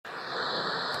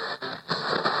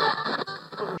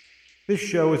This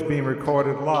show is being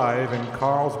recorded live in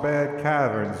Carlsbad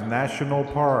Caverns National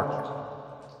Park.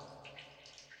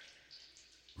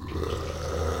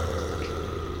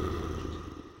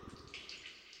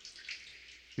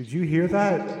 Did you hear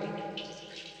that?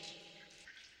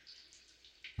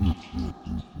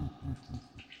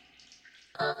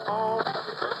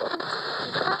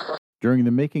 During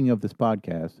the making of this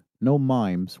podcast, no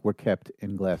mimes were kept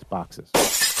in glass boxes.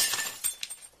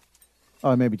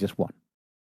 Oh, maybe just one.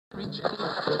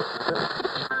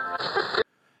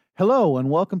 Hello, and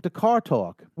welcome to Car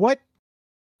Talk. What?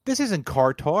 This isn't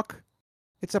Car Talk.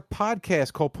 It's a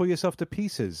podcast called Pull Yourself to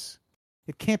Pieces.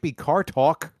 It can't be Car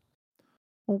Talk.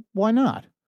 Well, why not?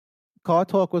 Car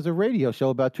Talk was a radio show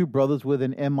about two brothers with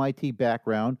an MIT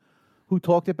background who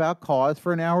talked about cars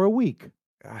for an hour a week.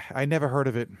 I never heard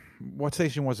of it. What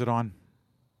station was it on?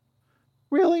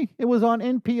 Really? It was on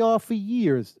NPR for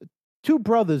years. Two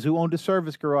brothers who owned a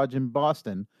service garage in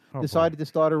Boston decided to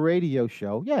start a radio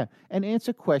show, and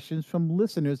answer questions from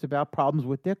listeners about problems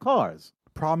with their cars.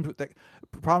 Problems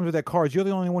with their cars. You're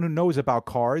the only one who knows about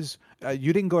cars.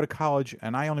 You didn't go to college,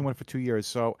 and I only went for 2 years.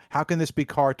 So how can this be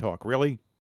Car Talk? Really?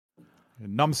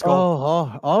 Numbskull.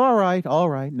 Oh, all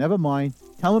right. Never mind.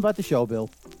 Tell them about the show, Bill.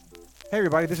 Hey,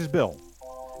 everybody. This is Bill.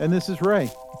 And this is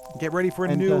Ray. Get ready for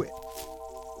a new...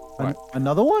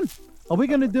 Another one? Are we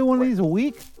going to do one of these a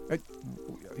week?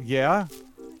 Yeah.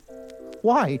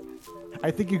 Why?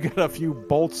 I think you got a few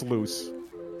bolts loose.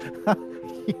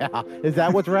 Yeah. Is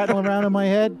that what's rattling around in my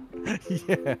head?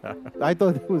 Yeah. I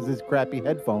thought it was this crappy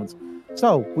headphones.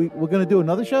 So, we're going to do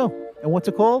another show. And what's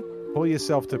it called? Pull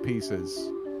Yourself to Pieces.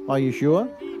 Are you sure?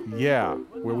 Yeah.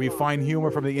 Where we find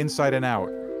humor from the inside and out.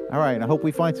 All right. I hope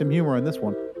we find some humor in this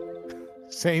one.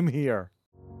 Same here.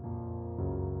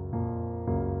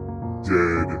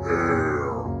 Dead air.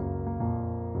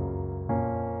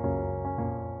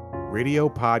 Radio,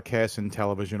 podcasts, and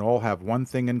television all have one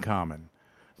thing in common: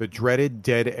 the dreaded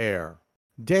dead air.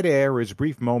 Dead air is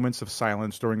brief moments of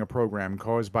silence during a program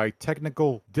caused by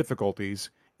technical difficulties,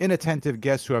 inattentive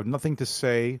guests who have nothing to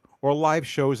say, or live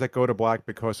shows that go to black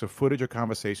because of footage or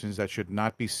conversations that should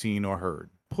not be seen or heard.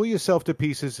 Pull Yourself to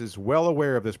Pieces is well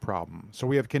aware of this problem, so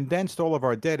we have condensed all of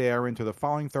our dead air into the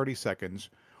following 30 seconds,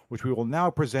 which we will now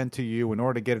present to you in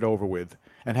order to get it over with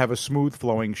and have a smooth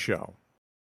flowing show.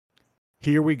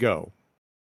 Here we go.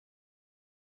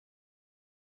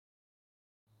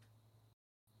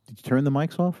 Did you turn the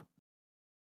mics off?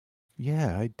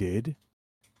 Yeah, I did.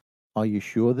 Are you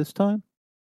sure this time?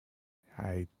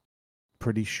 I'm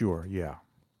pretty sure, yeah.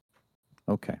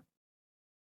 Okay.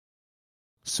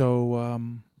 So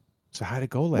how'd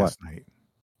it go last night?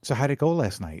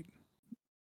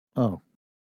 Oh.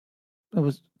 It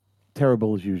was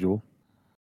terrible as usual.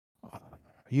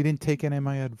 You didn't take any of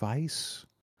my advice?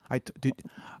 Did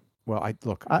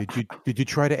you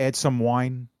try to add some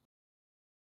wine?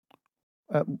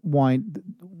 Wine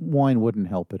wouldn't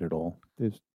help it at all.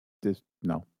 There's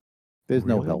no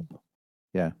Really? help.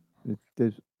 Yeah.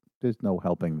 There's no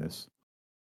helping this.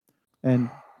 And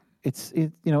it's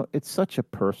such a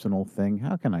personal thing.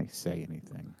 How can I say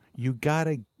anything? You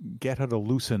gotta get her to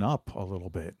loosen up a little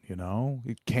bit, Candles.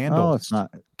 Oh, it's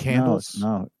not. Candles.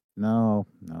 No.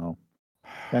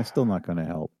 That's still not going to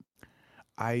help.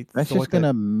 That's thought just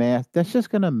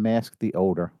going to mask the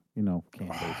odor.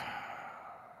 Candles.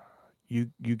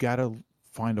 You gotta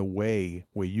find a way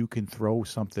where you can throw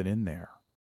something in there.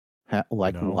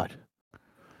 What?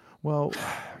 Well,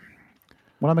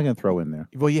 what am I going to throw in there?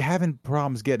 well, you're having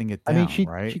problems getting it down,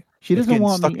 right? She doesn't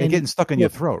want me getting stuck in your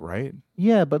throat, right?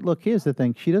 Yeah, but look, here's the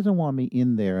thing. She doesn't want me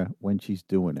in there when she's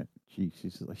doing it. She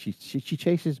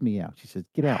chases me out. She says,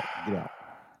 "Get out."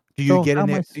 Do you get in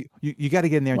there? You got to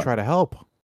get in there and try to help.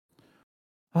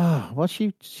 Well,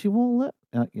 she won't let.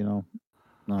 No,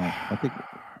 I think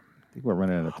we're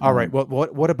running out of time. All right. Well,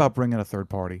 what about bringing a third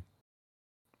party?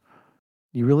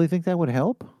 You really think that would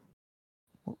help?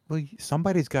 Well,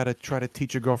 somebody's got to try to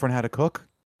teach your girlfriend how to cook.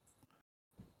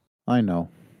 I know.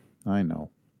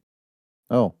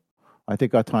 Oh, I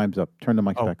think our time's up. Turn the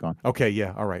mics back on. Okay,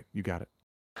 yeah, all right, you got it.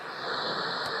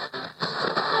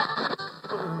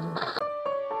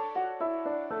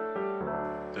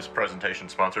 This presentation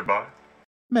sponsored by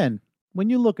Men, when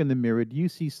you look in the mirror, do you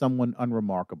see someone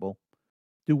unremarkable?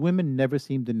 Do women never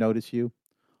seem to notice you?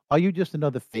 Are you just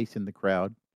another face in the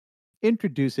crowd?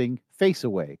 Introducing Face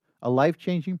Away, a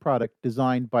life-changing product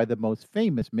designed by the most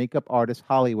famous makeup artist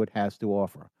Hollywood has to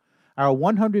offer. Our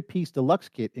 100-piece deluxe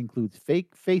kit includes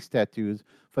fake face tattoos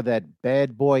for that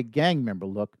bad boy gang member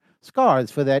look, scars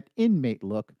for that inmate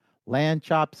look, lamb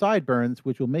chop sideburns,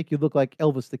 which will make you look like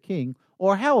Elvis the King,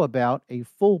 or how about a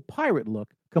full pirate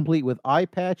look, complete with eye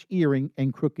patch, earring,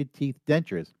 and crooked teeth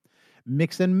dentures?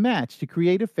 Mix and match to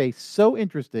create a face so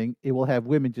interesting it will have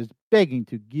women just begging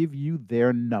to give you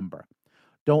their number.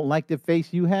 Don't like the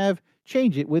face you have?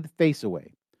 Change it with Face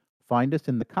Away. Find us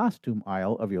in the costume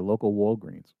aisle of your local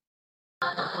Walgreens.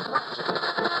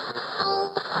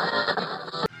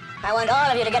 I want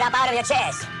all of you to get up out of your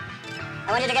chairs. I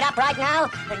want you to get up right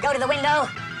now and go to the window,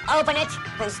 open it,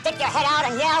 and stick your head out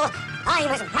and yell, I'm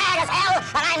as mad as hell,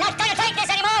 and I'm not going to take this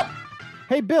anymore!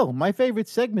 Hey, Bill, my favorite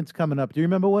segment's coming up. Do you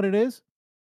remember what it is?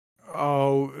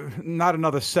 Oh, not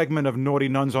another segment of Naughty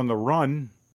Nuns on the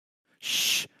Run.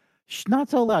 Shh. Shh, not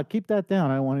so loud. Keep that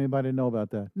down. I don't want anybody to know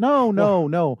about that.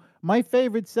 No. My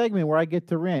favorite segment where I get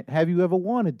to rant. Have you ever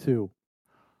wanted to?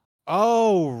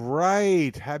 Oh,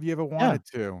 right. Have you ever wanted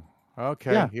to?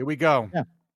 Okay, Here we go. Yeah.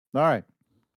 All right.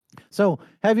 So,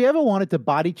 have you ever wanted to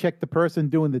body check the person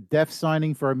doing the death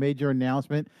signing for a major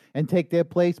announcement and take their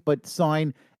place, but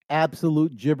sign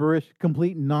absolute gibberish,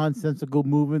 complete nonsensical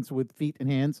movements with feet and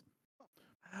hands?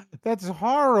 That's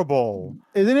horrible.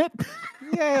 Isn't it?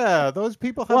 Yeah, those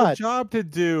people have a job to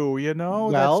do, you know?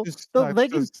 Well, that's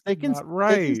just they can not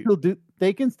right.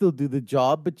 They can still do the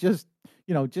job, but just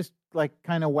like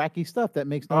kind of wacky stuff that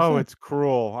makes no sense. Oh, it's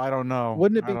cruel. I don't know.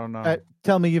 Wouldn't it be? I don't know.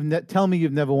 Tell me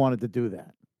you've never wanted to do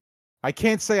that. I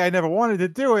can't say I never wanted to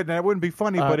do it, and it wouldn't be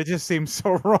funny, but it just seems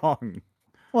so wrong.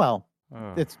 Well,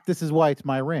 this is why it's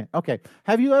my rant. Okay.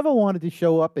 Have you ever wanted to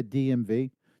show up at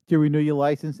DMV to renew your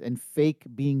license and fake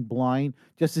being blind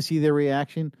just to see their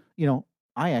reaction?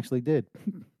 I actually did.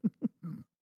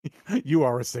 You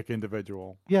are a sick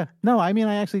individual. Yeah. No, I mean,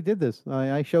 I actually did this.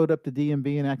 I showed up to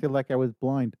DMV and acted like I was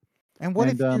blind. And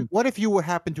what if you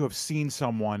happened to have seen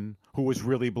someone who was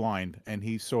really blind and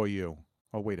he saw you?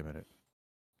 Oh, wait a minute.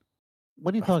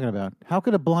 What are you talking about? How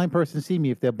could a blind person see me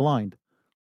if they're blind?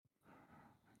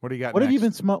 What do you got? What next? have you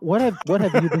been What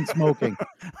have you been smoking?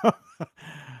 All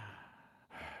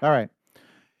right.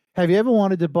 Have you ever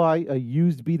wanted to buy a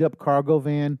used beat up cargo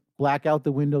van, black out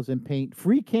the windows and paint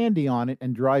free candy on it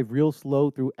and drive real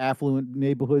slow through affluent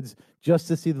neighborhoods just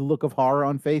to see the look of horror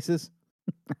on faces?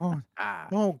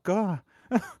 Oh God.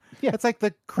 Yeah. It's like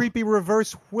the creepy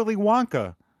reverse Willy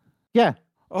Wonka. Yeah.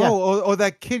 Or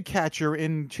that kid catcher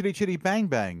in Chitty Chitty Bang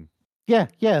Bang. Yeah,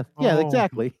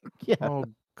 exactly. Yeah. Oh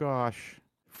gosh.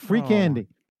 Free candy.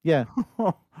 Yeah.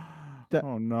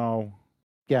 Oh no.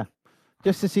 Yeah.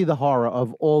 Just to see the horror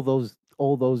of all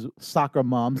those soccer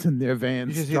moms in their vans.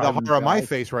 You should see the horror on my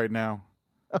face right now.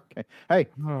 Okay. Hey,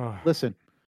 listen.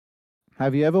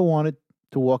 Have you ever wanted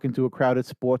to walk into a crowded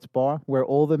sports bar where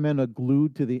all the men are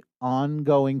glued to the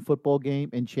ongoing football game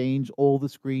and change all the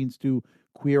screens to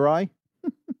Queer Eye?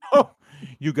 Oh,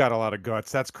 you got a lot of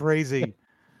guts. That's crazy.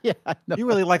 Yeah, I know. You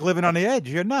really like living on the edge.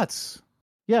 You're nuts.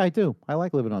 Yeah, I do. I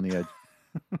like living on the edge.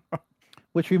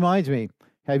 Which reminds me,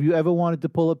 have you ever wanted to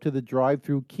pull up to the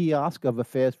drive-through kiosk of a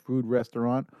fast food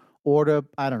restaurant, order,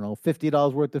 I don't know,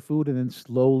 $50 worth of food, and then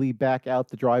slowly back out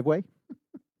the driveway?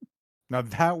 Now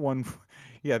that one,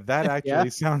 that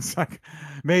actually sounds like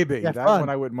maybe that fun. one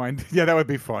I wouldn't mind. Yeah, that would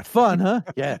be fun. Fun, huh?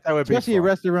 Yeah, that would especially be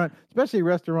fun. Especially a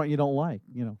restaurant you don't like,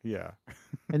 Yeah.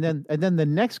 and then the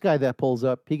next guy that pulls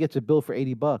up, he gets a bill for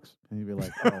 $80, and you'd be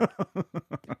like, oh.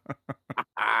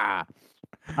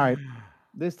 All right,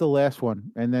 this is the last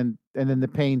one, and then the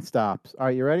pain stops. All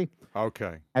right, you ready?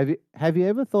 Okay. Have you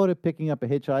ever thought of picking up a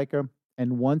hitchhiker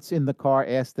and once in the car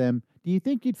asked them, "Do you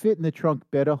think you'd fit in the trunk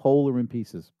better, whole or in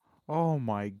pieces?" Oh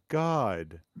my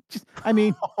God.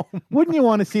 Wouldn't you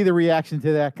want to see the reaction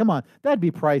to that? Come on, that'd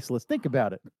be priceless. Think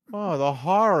about it. Oh, the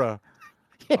horror.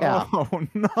 Yeah. Oh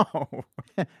no.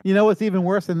 You know what's even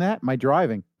worse than that? My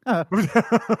driving.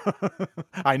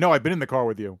 I know. I've been in the car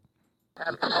with you.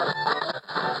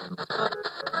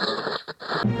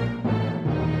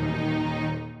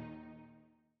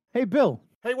 Hey, Bill.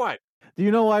 Hey, what? Do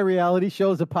you know why reality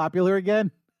shows are popular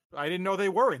again? I didn't know they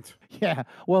weren't. Yeah,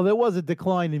 well, there was a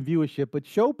decline in viewership, but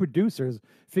show producers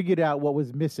figured out what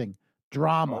was missing: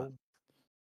 drama.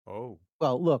 Oh.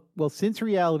 Well, since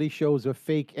reality shows are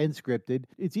fake and scripted,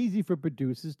 it's easy for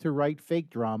producers to write fake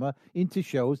drama into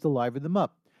shows to liven them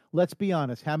up. Let's be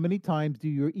honest, how many times do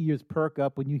your ears perk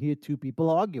up when you hear two people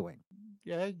arguing?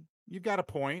 Yeah, you got a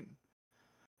point.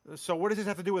 So what does this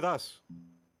have to do with us?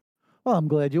 Well, I'm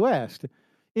glad you asked.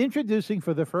 Introducing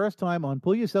for the first time on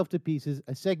Pull Yourself to Pieces,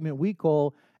 a segment we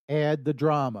call Add the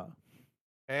Drama.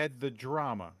 Add the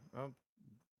drama. Oh,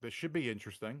 this should be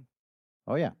interesting.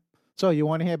 Oh, yeah. So you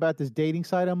want to hear about this dating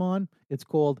site I'm on? It's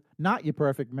called Not Your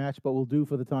Perfect Match, but will do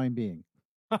for the time being.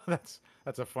 That's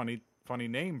a funny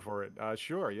name for it.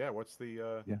 Sure, yeah. What's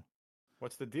the... Yeah.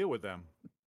 What's the deal with them?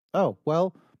 Oh,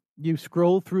 well, you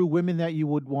scroll through women that you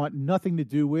would want nothing to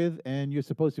do with, and you're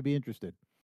supposed to be interested.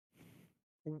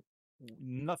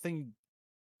 Nothing.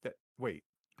 That wait.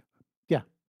 Yeah,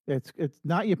 it's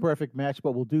not your perfect match,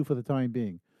 but will do for the time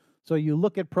being. So you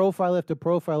look at profile after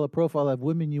profile of profile of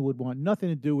women you would want nothing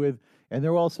to do with, and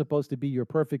they're all supposed to be your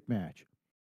perfect match.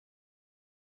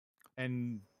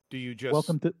 And do you just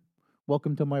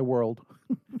Welcome to my world.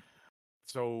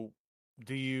 so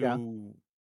do Yeah. you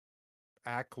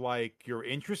act like you're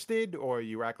interested or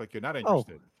you act like you're not Oh,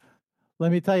 interested?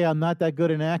 let me tell you, I'm not that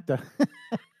good an actor.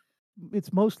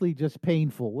 It's mostly just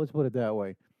painful. Let's put it that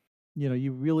way.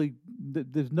 You really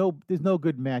there's no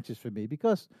good matches for me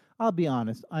because I'll be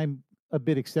honest, I'm a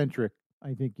bit eccentric.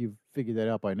 I think you've figured that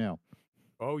out by now.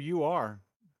 Oh, you are.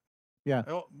 Yeah.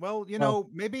 Well, Well,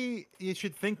 maybe you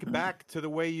should think back to the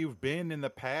way you've been in the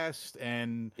past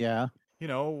and, yeah.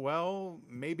 well,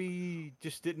 maybe you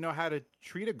just didn't know how to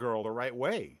treat a girl the right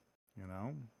way, you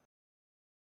know?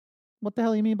 What the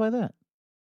hell you mean by that?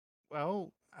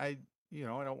 Well, I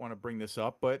don't want to bring this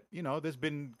up, but, there's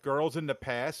been girls in the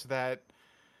past that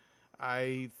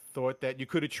I thought that you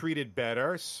could have treated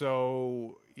better.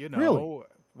 So, Really?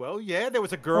 well, yeah, there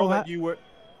was a girl Oh, that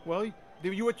well,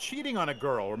 you were cheating on a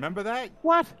girl. Remember that?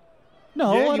 what? Yeah,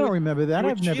 No, I don't remember that. you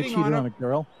were I've never cheating on cheated her. on a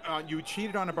girl. You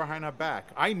cheated on her behind her back.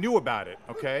 I knew about it.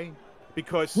 Okay,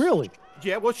 because Really?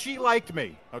 yeah, well, she liked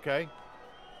me. Okay.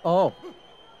 Oh,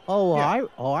 Yeah.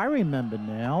 I remember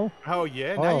now. Oh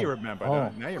yeah. Now you Oh, remember.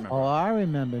 oh, Now you remember. oh, I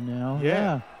remember now.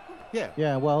 Yeah. Yeah, Yeah.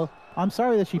 yeah. Well, I'm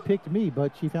sorry that she picked me,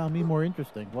 but she found me more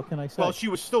interesting. What can I say? Well, she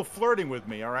was still flirting with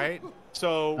me. All right.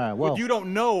 So what Well, you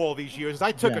don't know all these years is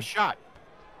I took a yeah, shot.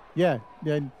 yeah,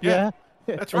 Yeah. yeah.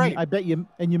 That's And right. I bet you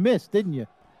missed, didn't you?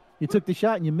 You took the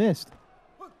shot and you missed.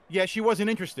 Yeah, she wasn't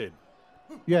interested.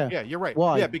 Yeah. Yeah, you're right.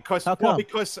 Why? Yeah, because How come?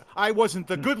 because I wasn't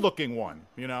the good-looking one.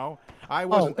 I Oh,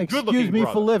 wasn't the excuse good-looking me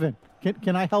brother. for living.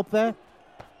 Can I help that?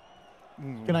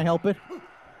 Can I help it?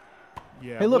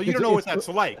 Yeah. Hey, Well, look, you don't know what that's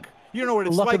like. You don't know what the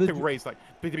it's luck of like the to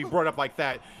dr- be brought up like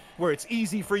that, where it's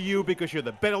easy for you because you're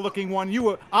the better-looking one.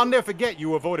 I'll never forget you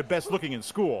were voted best-looking in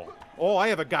school. All I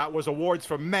ever got was awards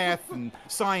for math and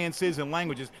sciences and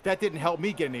languages. That didn't help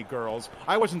me get any girls.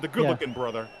 I wasn't the good-looking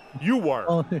brother. You were.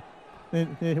 Well,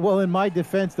 well, in my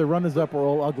defense, the runners-up were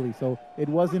all ugly, so it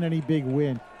wasn't any big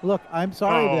win. Look, I'm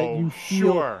sorry that Oh, you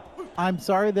feel. sure. I'm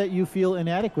sorry that you feel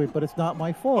inadequate, but it's not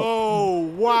my fault. Oh,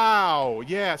 wow.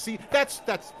 Yeah, see, that's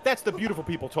the beautiful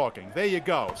people talking. There you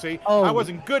go. See, Oh. I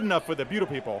wasn't good enough for the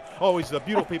beautiful people. Always the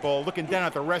beautiful people looking down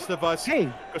at the rest of us.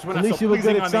 Hey, because we're at not least so you were good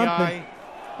pleasing at on the something. eye.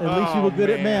 At least you were good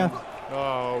at man. math.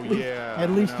 Oh, yeah.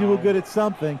 At least you were good at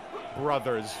something.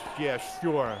 Brothers. Yeah,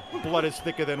 sure. Blood is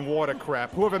thicker than water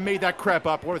crap. Whoever made that crap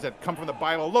up, what does that come from the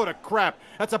Bible? A load of crap.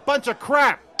 That's a bunch of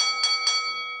crap.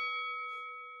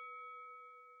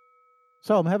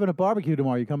 So I'm having a barbecue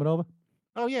tomorrow. You coming over?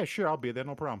 Oh, yeah, sure. I'll be there.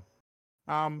 No problem.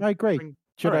 All right, great.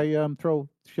 Should all right.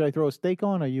 I throw a steak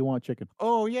on, or you want chicken?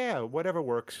 Oh, yeah. Whatever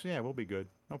works. Yeah, we'll be good.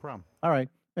 No problem. All right,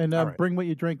 and All right. bring what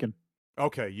you're drinking.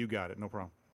 Okay, you got it. No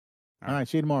problem. All right,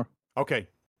 see you tomorrow. Okay,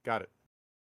 got it.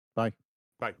 Bye.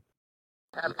 Bye.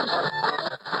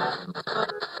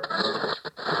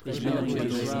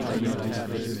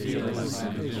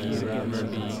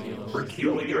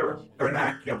 Peculiar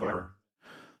vernacular.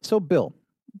 So, Bill,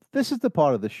 this is the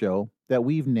part of the show that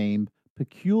we've named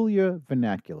Peculiar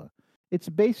Vernacular. It's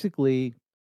basically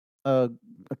a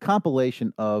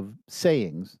compilation of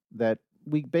sayings that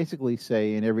we basically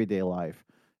say in everyday life.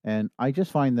 And I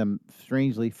just find them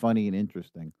strangely funny and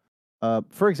interesting.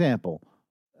 For example,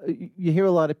 you hear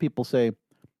a lot of people say,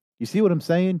 "You see what I'm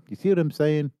saying? You see what I'm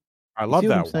saying? I You love see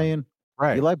what that I'm one. saying?"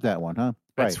 Right. You like that one, huh?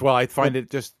 That's Right. well, I find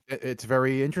it's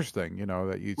very interesting,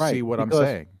 that you Right, see what I'm because-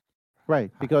 saying. Right,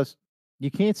 because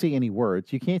you can't see any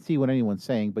words, you can't see what anyone's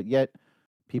saying, but yet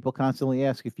people constantly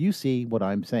ask if you see what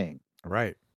I'm saying.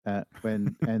 Right.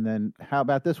 And then how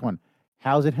about this one?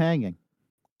 How's it hanging?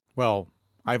 Well,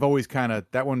 I've always kind of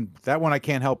that one I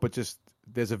can't help but just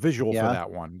there's a visual Yeah. for that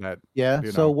one that Yeah.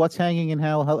 you So know. what's hanging and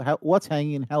how what's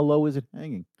hanging and how low is it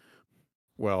hanging?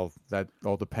 Well, that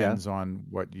all depends on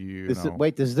what you This know.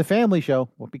 Wait, this is the family show.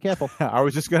 Well, be careful. I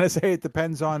was just gonna say it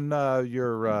depends on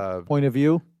your Point of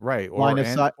view, right or line of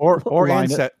sight, or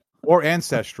line of- or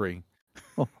ancestry.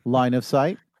 line of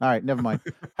sight. All right, never mind.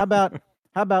 How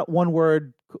about one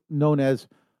word known as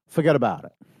forget about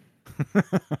it?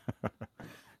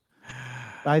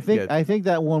 I think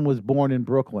that one was born in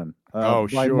Brooklyn. Oh,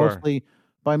 by sure.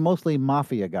 mostly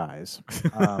mafia guys.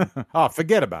 Oh,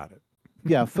 forget about it.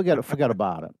 Yeah, forget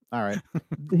about it. All right.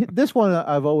 This one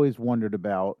I've always wondered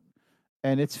about,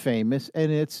 and it's famous,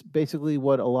 and it's basically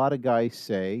what a lot of guys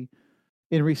say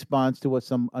in response to what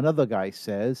another guy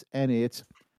says, and it's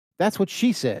that's what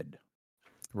she said.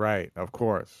 Right, of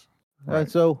course. Right.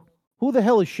 So who the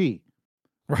hell is she?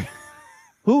 Right.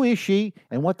 Who is she,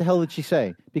 and what the hell did she say?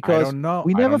 I Because don't know.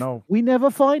 we I never don't know. we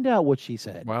never find out what she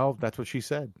said. Well, that's what she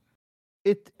said.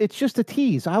 It's just a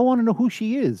tease. I want to know who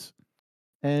she is,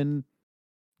 and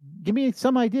give me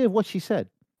some idea of what she said.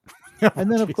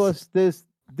 And then, of course, there's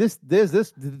this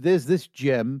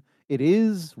gem. It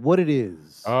is what it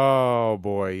is. Oh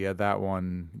boy, yeah, that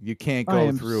one. You can't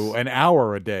go through an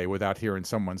hour a day without hearing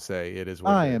someone say it is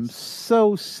what I it is. am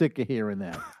so sick of hearing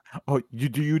that. Oh,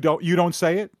 you don't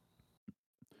say it?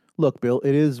 Look, Bill,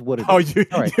 it is what it is. Oh, you,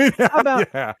 all right.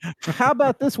 yeah. How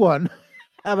about this one?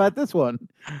 How about this one?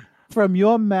 From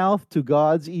your mouth to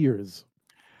God's ears.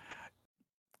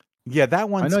 Yeah, that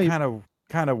one's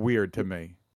kind of weird to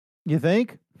me. You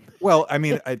think? Well, I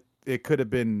mean, it could have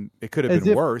been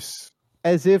worse.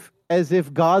 As if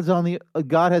God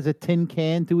has a tin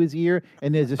can to his ear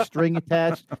and there's a string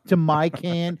attached to my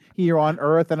can here on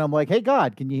earth, and I'm like, "Hey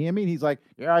God, can you hear me?" And he's like,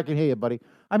 "Yeah, I can hear you, buddy."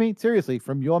 I mean, seriously,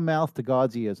 from your mouth to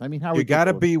God's ears. I mean, how you got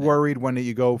to be worried when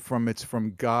you go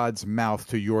from God's mouth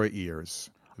to your ears.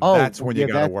 Oh, that's when you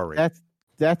got to worry.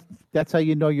 That's how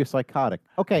you know you're psychotic.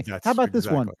 Okay, how about this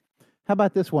one? How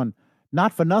about this one?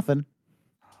 Not for nothing.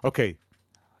 Okay.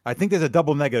 I think there's a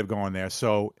double negative going there.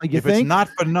 So if think? it's not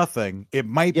for nothing, it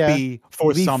might be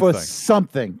for something. For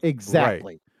something,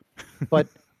 exactly. Right. But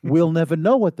we'll never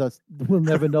know what that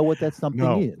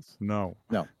something is. No.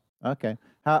 Okay.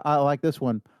 I like this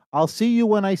one. I'll see you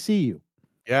when I see you.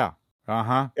 Yeah.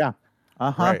 Uh-huh. Yeah.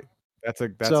 Uh-huh. Right. That's a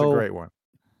great one.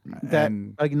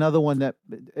 Like another one that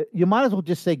you might as well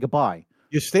just say goodbye.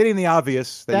 You're stating the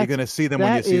obvious that you're going to see them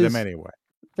when you see them anyway.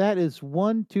 That is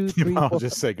 1, 2, 3, 4.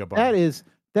 Just say goodbye.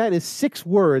 That is 6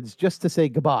 words just to say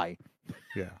goodbye.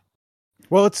 Yeah.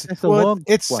 Well,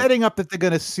 it's setting up that they're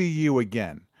going to see you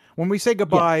again. When we say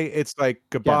goodbye, it's like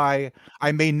goodbye.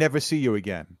 I may never see you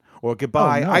again, or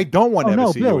goodbye. I don't want to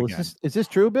ever see Bill, you again. Is this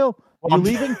true, Bill? Are you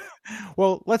leaving?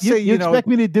 Well, let's say you expect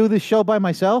me to do this show by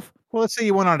myself. Well, let's say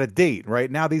you went on a date, right?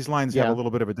 Now these lines have a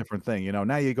little bit of a different thing.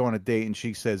 Now you go on a date and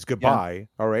she says goodbye,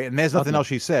 all right? And there's nothing else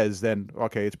she says, then,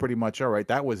 okay, it's pretty much, all right,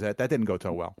 that was it. That didn't go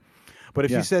so well. But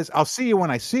if she says, I'll see you when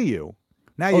I see you,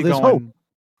 now you're there's going... Hope.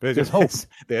 There's hope.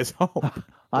 There's hope.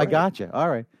 I got you. All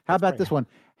right. How about this one?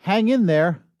 Hang in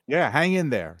there. Yeah, hang in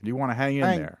there. You want to hang in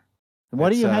there.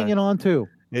 What are you hanging on to?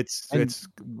 It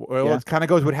kind of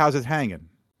goes with how's it hanging.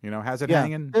 How's it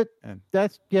hanging?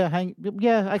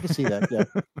 Yeah, I can see that. Yeah.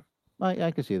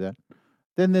 I can see that.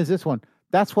 Then there's this one.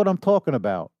 That's what I'm talking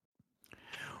about.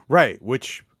 Right,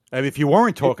 which if you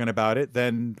weren't talking about it,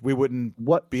 then we wouldn't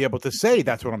be able to say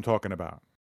that's what I'm talking about.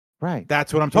 Right.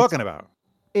 That's what I'm talking about.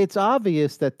 It's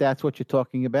obvious that that's what you're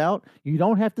talking about. You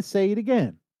don't have to say it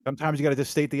again. Sometimes you got to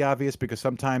just state the obvious because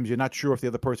sometimes you're not sure if the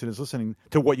other person is listening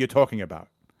to what you're talking about.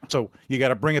 So you got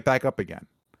to bring it back up again.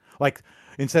 Like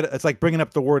it's like bringing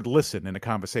up the word listen in a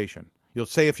conversation. You'll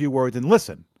say a few words and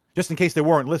listen, just in case they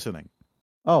weren't listening.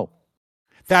 Oh.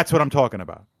 That's what I'm talking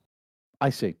about. I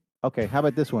see. Okay, how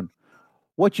about this one?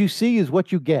 What you see is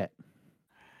what you get.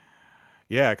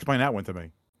 Yeah, explain that one to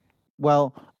me.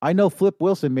 Well, I know Flip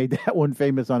Wilson made that one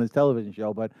famous on his television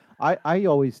show, but I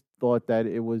always thought that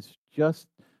it was just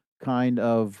kind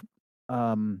of,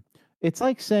 it's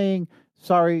like saying,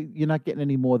 sorry, you're not getting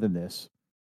any more than this.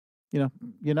 You're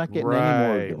not getting any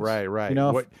more of this.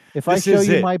 Right. If I show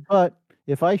you my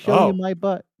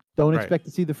butt, don't expect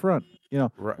to see the front.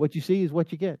 What you see is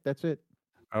what you get. That's it.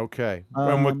 Okay.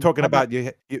 And we're talking about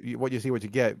you, what you see, what you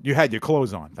get. You had your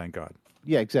clothes on, thank God.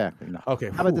 Yeah, exactly. No.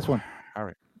 Okay. How about this one? All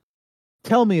right.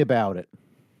 Tell me about it.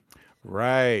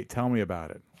 Right. Tell me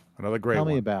about it. Another great one.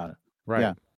 Tell me about it. Right.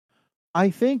 Yeah. I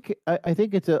think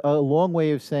it's a long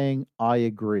way of saying I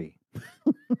agree.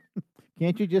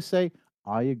 Can't you just say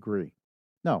I agree?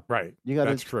 No. Right. You got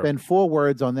to spend 4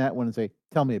 words on that one and say,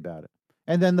 tell me about it.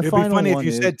 And then It'd final be funny one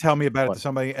if you said tell me about it to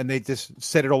somebody and they just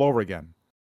said it all over again.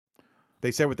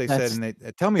 They said what they said and they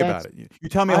tell me about it. You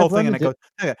tell me the whole thing and I go,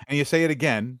 and you say it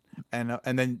again and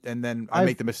then I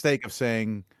make the mistake of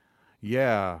saying,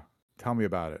 yeah, tell me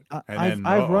about it. And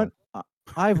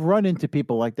I've run into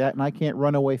people like that and I can't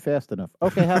run away fast enough.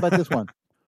 Okay, how about this one?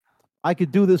 I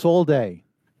could do this all day.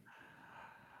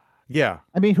 Yeah.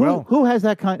 I mean, who has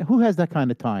that kind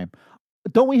of time?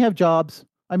 Don't we have jobs?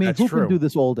 I mean, who can do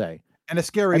this all day? And the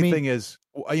scary thing is,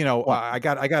 I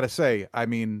got to say, I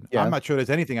mean, I'm not sure there's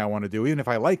anything I want to do, even if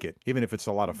I like it, even if it's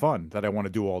a lot of fun, that I want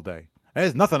to do all day.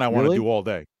 There's nothing I want to do all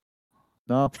day.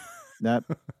 No, that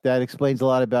explains a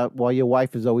lot about why your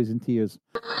wife is always in tears.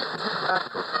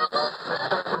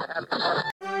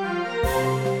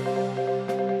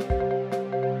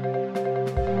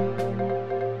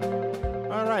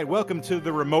 welcome to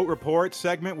the Remote Report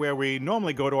segment where we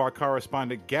normally go to our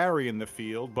correspondent Gary in the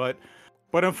field, but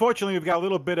unfortunately we've got a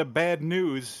little bit of bad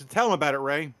news. Tell him about it,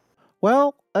 Ray.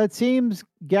 Well, it seems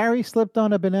Gary slipped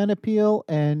on a banana peel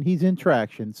and he's in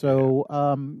traction, so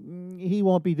he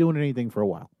won't be doing anything for a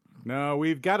while. No,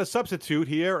 we've got a substitute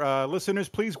here. Listeners,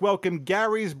 please welcome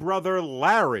Gary's brother,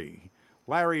 Larry.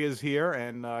 Larry is here,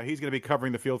 and he's going to be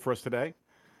covering the field for us today.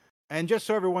 And just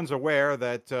so everyone's aware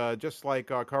that just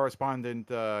like our correspondent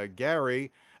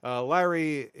Gary,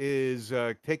 Larry is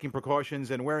taking precautions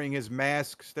and wearing his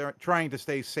mask, trying to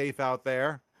stay safe out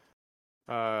there.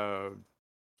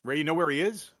 Ray, you know where he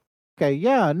is? Okay,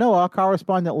 yeah, no, our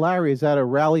correspondent Larry is at a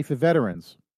rally for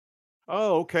veterans.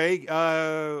 Oh, okay.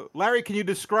 Larry, can you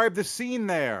describe the scene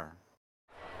there?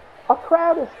 A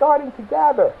crowd is starting to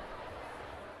gather.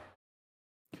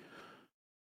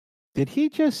 Did he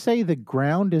just say the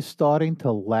ground is starting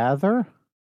to lather?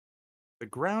 The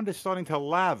ground is starting to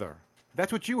lather.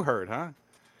 That's what you heard, huh?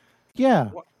 Yeah,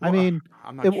 I mean,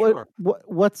 I'm not sure.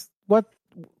 What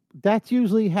that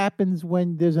usually happens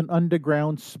when there's an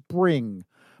underground spring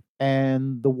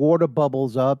and the water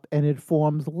bubbles up and it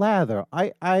forms lather.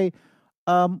 That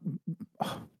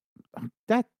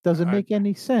doesn't make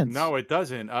any sense. No, it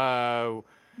doesn't.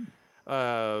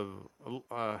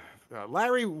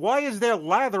 Larry, why is there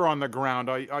lather on the ground?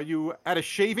 Are you at a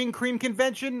shaving cream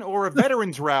convention or a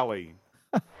veterans rally?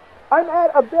 I'm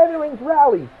at a veterans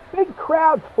rally. Big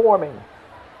crowds forming.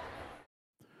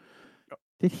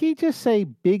 Did he just say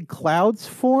big clouds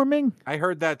forming? I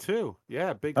heard that too.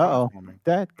 Yeah, big clouds forming.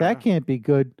 That can't be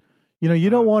good. You know, you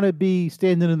don't want to be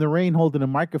standing in the rain holding a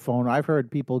microphone. I've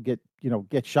heard people get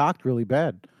shocked really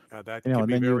bad. That can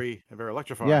be very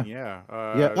electrifying. Yeah.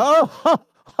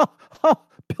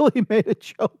 Billy made a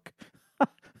joke.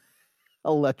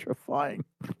 Electrifying.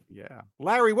 Yeah.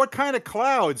 Larry, what kind of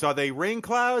clouds? Are they rain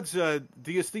clouds? Do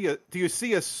you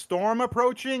see a storm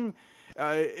approaching?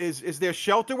 Is there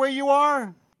shelter where you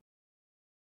are?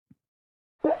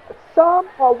 Some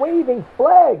are waving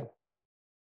flags.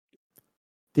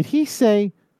 Did he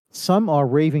say some are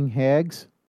raving hags?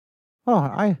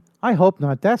 Oh, I hope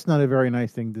not. That's not a very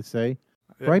nice thing to say.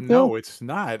 Right, Bill? No, it's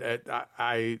not.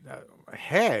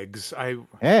 Hags.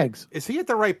 Hags. Is he at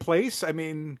the right place? I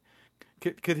mean,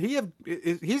 could he have?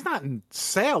 He's not in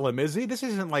Salem, is he? This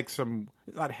isn't like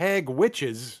not hag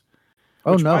witches.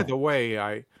 Oh which, no! By the way,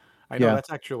 I know that's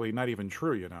actually not even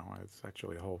true. You know, it's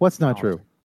actually a whole. What's not true?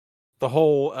 The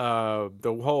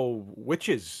whole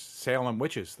witches, Salem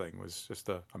witches thing was just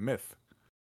a myth.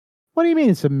 What do you mean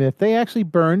it's a myth? They actually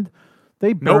burned.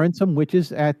 They burned some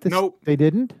witches at the. Nope. They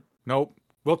didn't. Nope.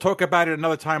 We'll talk about it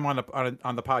another time on the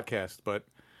podcast. But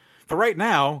for right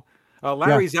now,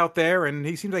 Larry's out there, and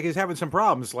he seems like he's having some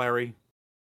problems. Larry,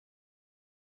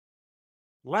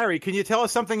 can you tell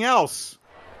us something else?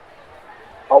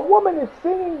 A woman is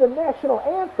singing the national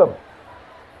anthem.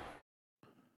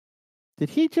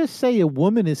 Did he just say a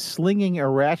woman is slinging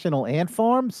irrational ant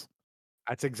farms?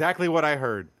 That's exactly what I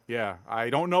heard. Yeah,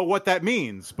 I don't know what that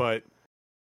means, but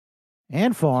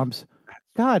ant farms.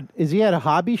 God, is he at a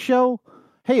hobby show?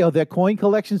 Hey, are there coin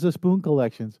collections or spoon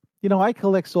collections? You know, I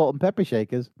collect salt and pepper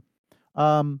shakers.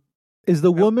 Is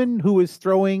the woman who is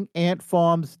throwing ant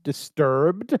farms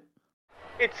disturbed?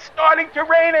 It's starting to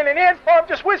rain and an ant farm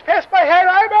just whizzed past my head.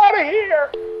 I'm out of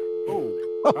here.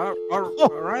 Oh,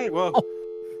 all right. Well,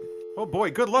 oh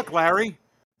boy, good luck, Larry.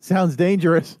 Sounds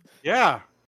dangerous. Yeah.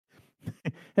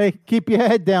 Hey, keep your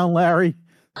head down, Larry.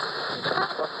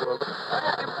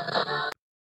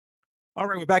 All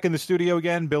right, we're back in the studio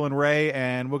again, Bill and Ray,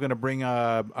 and we're going to bring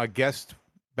a guest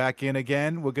back in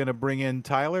again. We're going to bring in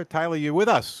Tyler. Tyler, you with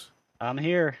us? I'm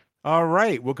here. All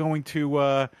right, we're going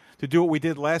to do what we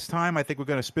did last time. I think we're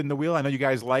going to spin the wheel. I know you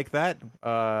guys like that.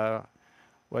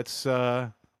 Let's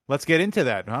get into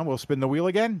that, huh? We'll spin the wheel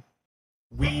again.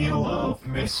 Wheel of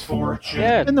misfortune.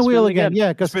 Yeah, spin the wheel again.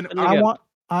 Yeah, because I want.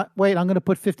 Wait, I'm going to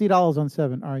put $50 on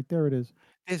 7. All right, there it is.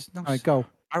 There's no. All right, go.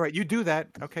 All right, you do that.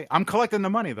 Okay, I'm collecting the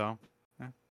money though.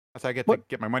 That's how I get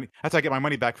my money. That's how I get my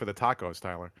money back for the tacos,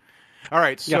 Tyler. All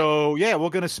right, so we're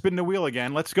gonna spin the wheel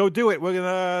again. Let's go do it. We're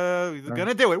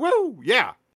gonna do it. Woo!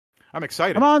 Yeah, I'm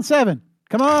excited. Come on, 7.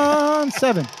 Come on,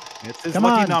 7. It's his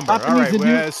lucky number. Papa All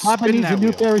right, Papa needs a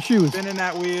new pair of shoes. Spinning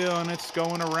that wheel, and it's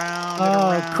going around.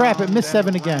 Oh, and around, crap! It missed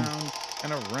 7 again.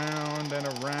 And around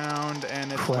and around,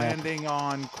 and it's landing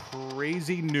on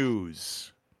crazy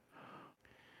news.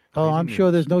 Oh, I'm sure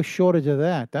there's no shortage of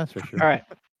that. That's for sure. All right,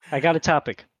 I got a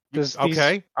topic.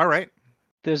 All right.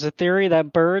 There's a theory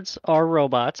that birds are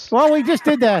robots. Well, we just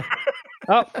did that.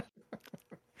 Oh,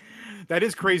 that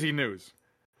is crazy news.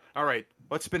 All right.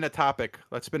 Let's spin the topic.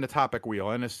 Let's spin the topic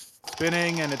wheel, and it's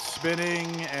spinning, and it's spinning,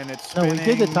 and it's No, spinning. we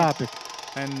did the topic.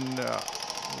 And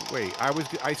wait,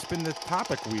 I spin the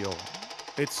topic wheel.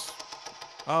 It's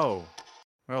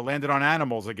landed on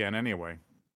animals again. Anyway,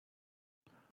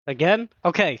 Again?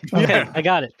 Okay, Yeah. I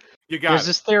got it. you got There's it.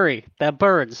 this theory that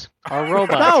birds are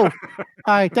robots. No.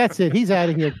 All right, that's it. He's out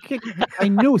of here. I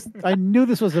knew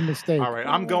this was a mistake. All right,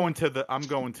 I'm going to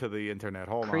the internet.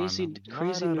 Hold Crazy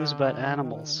on. news about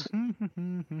animals.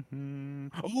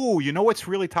 Oh, you know what's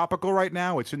really topical right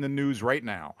now? It's in the news right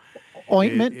now.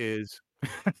 Ointment. It is.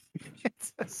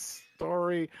 It's a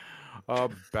story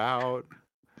about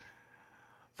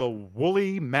the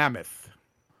woolly mammoth.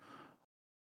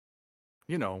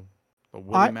 You know, the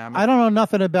woolly mammoth. I don't know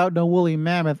nothing about no woolly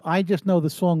mammoth. I just know the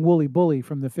song "Woolly Bully"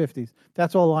 from the 50s.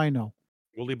 That's all I know.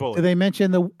 Woolly bully. Do they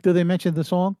mention the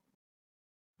song?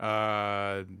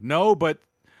 No, but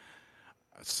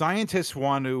scientists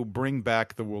want to bring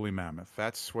back the woolly mammoth.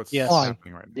 That's what's Yes.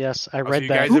 happening right now. Yes, I Oh, read so you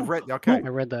that. guys have read? Okay. I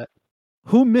read that.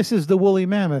 Who misses the woolly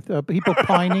mammoth? People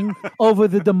pining over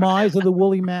the demise of the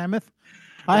woolly mammoth.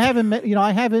 I haven't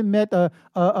met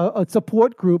a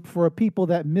support group for people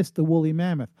that missed the woolly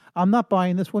mammoth. I'm not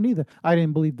buying this one either. I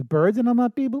didn't believe the birds, and I'm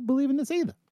not believing this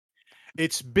either.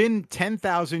 It's been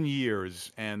 10,000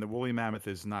 years, and the woolly mammoth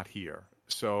is not here.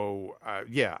 So,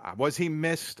 was he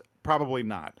missed? Probably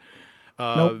not.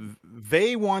 Nope.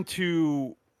 They want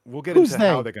to. We'll get Who's into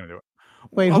how they? they're going to do it.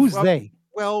 Wait, who's they?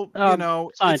 Well,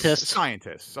 Scientists.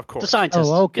 Scientists, of course. The scientists.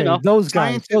 Oh, okay. You know, Those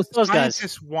guys. those guys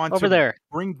Scientists want over to there.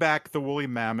 bring back the woolly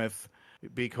mammoth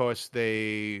because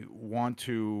they want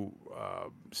to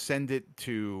send it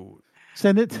to.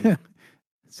 Send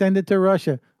it to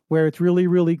Russia, where it's really,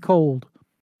 really cold,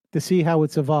 to see how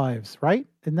it survives. Right?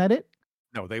 Isn't that it?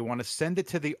 No, they want to send it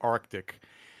to the Arctic.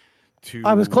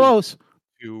 I was close.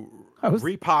 To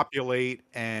repopulate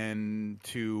and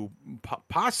to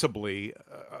possibly,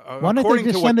 Why don't they according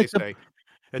just to what send they it to- say,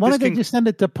 Why don't they just send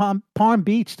it to Palm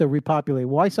Beach to repopulate?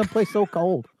 Why someplace so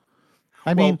cold?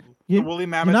 I mean, the woolly you're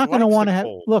mammoth not going to likes want the to have.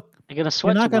 cold. Look, You're gonna you're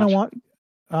sweat not too going to much. want.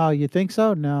 Oh, you think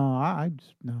so? No, I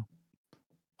just no.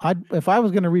 If I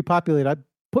was going to repopulate, I'd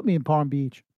put me in Palm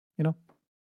Beach.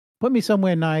 Put me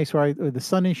somewhere nice where the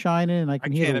sun is shining and I I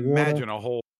can hear can't the water. imagine a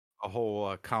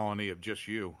whole colony of just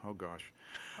you. Oh gosh.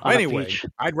 On a Anyway, beach.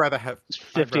 I'd rather have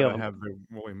 50 of them.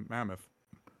 the woolly mammoth.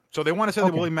 So they want to send the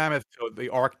Okay. woolly mammoth to the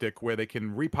Arctic where they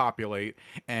can repopulate,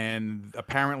 and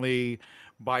apparently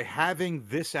by having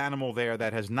this animal there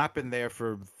that has not been there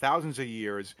for thousands of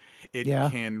years, it Yeah.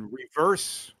 can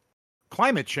reverse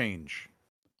climate change.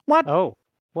 What? Oh,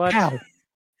 what? How?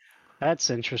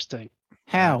 That's interesting.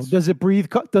 How Yes. does it breathe?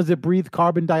 Does it breathe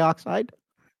carbon dioxide?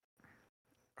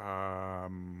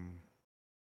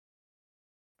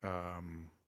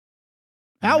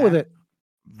 Out with it.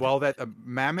 Well, that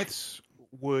mammoths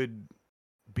would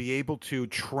be able to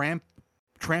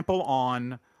trample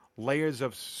on layers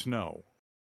of snow.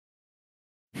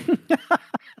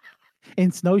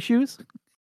 In snowshoes?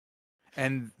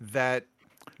 And that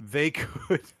they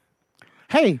could,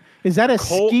 Hey, is that a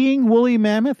Cold- skiing woolly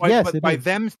mammoth? Yes, but it by is.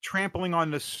 them trampling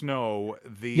on the snow,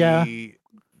 Yeah.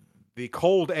 the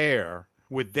cold air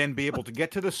would then be able to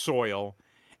get to the soil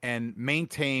and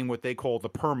maintain what they call the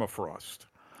permafrost,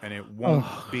 and it won't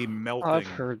be melting I've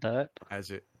heard that.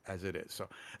 as it is. So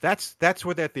that's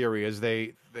what that theory is.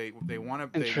 They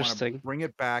want to Interesting. bring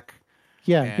it back.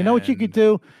 Yeah, you know what you could and-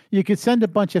 do? You could send a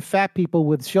bunch of fat people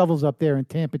with shovels up there and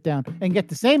tamp it down and get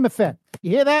the same effect. You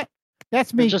hear that?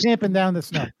 That's me Just- tamping down the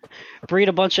snow. Breed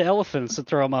a bunch of elephants to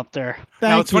throw them up there.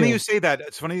 Thank Now it's funny you. you say that.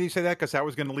 It's funny you say that because that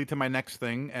was going to lead to my next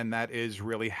thing, and that is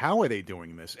really how are they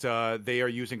doing this? They are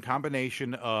using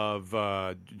combination of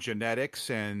genetics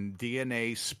and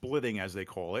DNA splitting, as they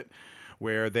call it,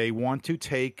 where they want to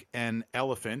take an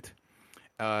elephant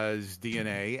as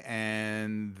DNA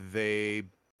and they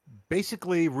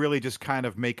basically really just kind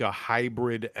of make a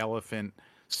hybrid elephant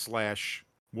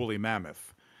 / woolly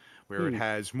mammoth, where it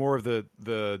has more of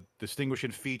the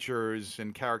distinguishing features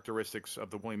and characteristics of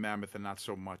the woolly mammoth and not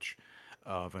so much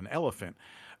of an elephant.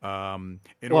 In Well,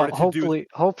 order to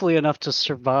hopefully enough to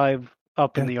survive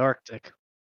up in Yeah. the Arctic.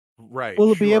 right,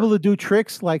 Will it be sure. able to do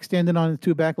tricks like standing on its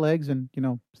two back legs and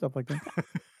stuff like that?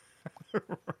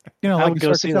 I Like would a go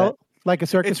circus see that. like a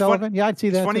circus It's fun- elephant. Yeah, I'd see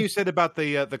It's that. funny too. you said about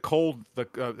the cold.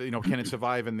 Can it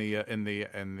survive in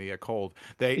the cold?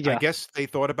 I Yeah. guess they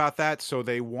thought about that, so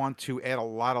they want to add a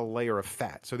lot of layer of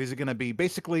fat. So these are going to be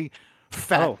basically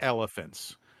fat Oh.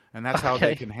 elephants, and that's how they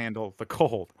Okay. can handle the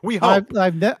cold. We hope.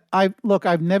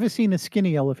 I've never seen a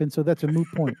skinny elephant, so that's a moot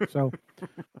point. So,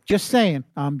 just saying.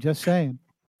 I'm just saying.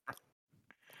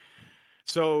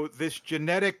 So this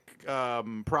genetic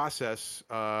process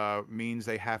means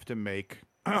they have to make.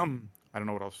 I don't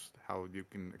know what else. How you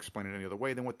can explain it any other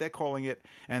way than what they're calling it,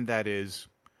 and that is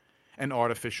an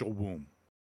artificial womb.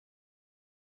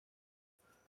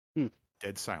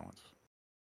 Dead silence.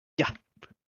 Yeah.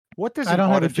 What does I an don't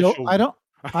have a joke. artificial?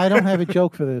 I don't have a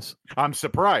joke for this. I'm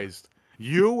surprised.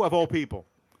 You of all people.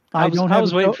 I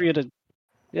was waiting joke. for you to.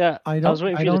 Yeah, I was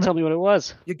waiting for you to tell me what it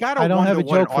was. You gotta I don't wonder have a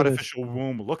what an joke for this. artificial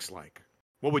womb looks like.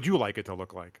 What would you like it to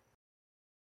look like?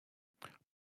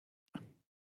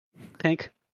 Pink.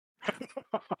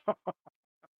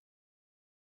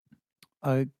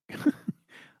 I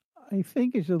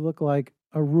think it should look like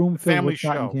a room filled Family with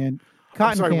cotton show. candy. I'm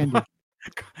Cotton sorry, candy. what?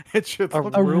 It should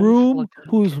look A room room full of cotton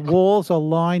whose candy. walls are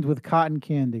lined with cotton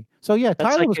candy. So yeah, That's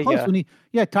Tyler like was a, close when he.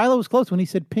 Yeah, Tyler was close when he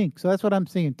said pink. So that's what I'm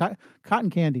seeing.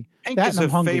 Cotton candy. Pink That is and I'm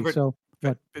a hungry. favorite. So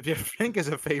what? If you pink is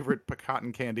a favorite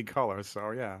cotton candy color,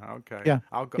 so yeah, okay. Yeah,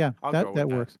 I'll go. yeah, I'll that go with that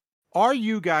works. Are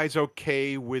you guys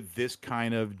okay with this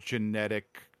kind of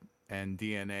genetic and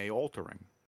DNA altering?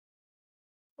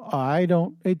 I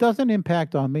don't. It doesn't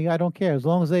impact on me. I don't care as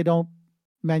long as they don't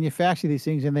manufacture these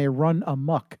things and they run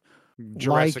amok,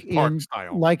 Jurassic like Park in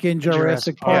style. like in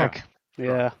Jurassic Park. Park.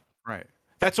 Yeah. Right.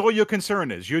 That's all your concern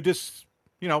is. You're just,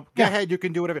 go Yeah. ahead. You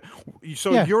can do whatever.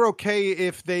 So Yeah. you're okay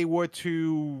if they were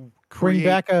to Bring create.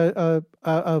 back a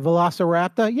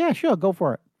Velociraptor. Yeah, sure, go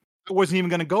for it. I wasn't even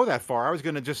going to go that far. I was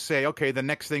going to just say, okay, the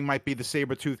next thing might be the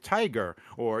saber-toothed tiger,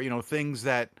 or things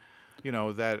that,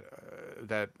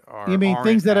 that are. You mean aren't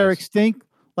things that are as- extinct,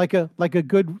 like a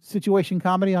good situation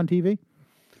comedy on TV?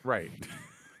 right?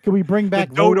 Can we bring The back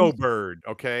dodo rodents? bird,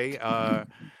 okay?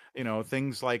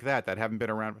 Things like that haven't been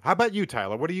around. How about you,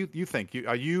 Tyler? What do you think?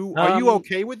 Are you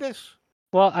okay with this?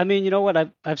 Well, I mean, you know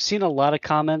what? I've seen a lot of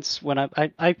comments when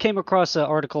I came across an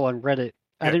article on Reddit.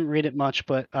 I Yeah. didn't read it much,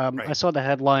 but I Right. saw the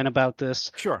headline about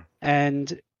this, Sure.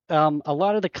 and a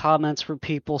lot of the comments were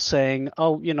people saying,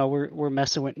 "Oh, we're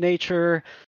messing with nature,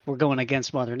 we're going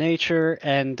against Mother Nature,"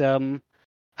 and I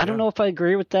Yeah. don't know if I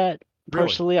agree with that Really?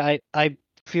 personally. I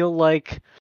feel like,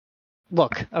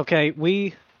 look, okay,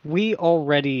 we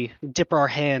already dip our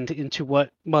hand into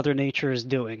what Mother Nature is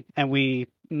doing, and we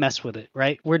mess with it,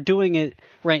 right? We're doing it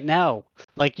right now.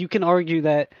 Like, you can argue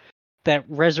that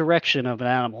resurrection of an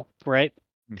animal, right,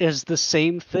 is the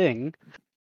same thing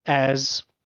as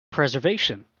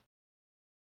preservation,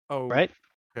 Oh, right?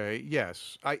 okay.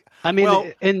 Yes. I mean,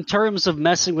 Well- in terms of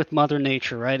messing with Mother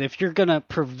Nature, right? If you're gonna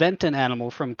prevent an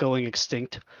animal from going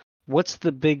extinct, what's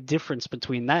the big difference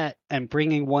between that and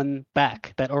bringing one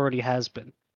back that already has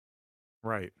been?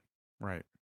 Right. Right.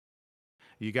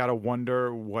 You got to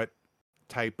wonder what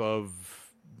type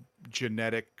of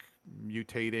genetic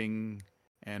mutating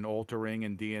and altering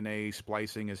and DNA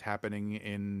splicing is happening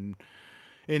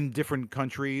in different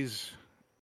countries,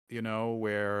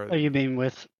 where Oh, you mean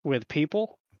with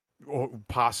people? or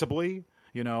possibly,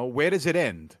 where does it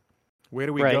end? Where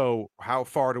do we Right. go? How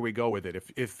far do we go with it?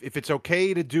 If it's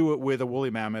okay to do it with a woolly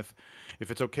mammoth,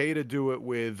 if it's okay to do it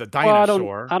with a Well,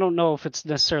 dinosaur, I don't know if it's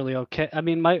necessarily okay. I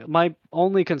mean, my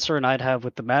only concern I'd have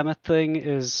with the mammoth thing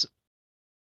is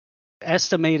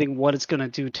estimating what it's going to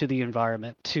do to the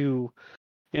environment, to,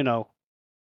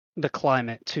 the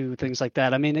climate, to things like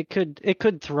that. I mean, it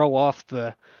could throw off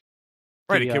the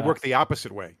right, it the, could work the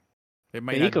opposite way. It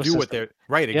may the not do what ecosystem. they're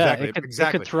right. Yeah, Exactly. it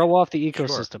Exactly. could throw off the Sure.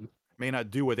 ecosystem. May not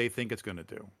do what they think it's going to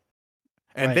do.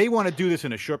 And Right. they want to do this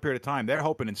in a short period of time. They're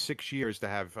hoping in 6 years to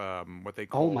have what they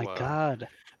call. Oh my God!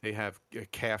 They have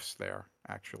calves there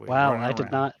actually. Wow, running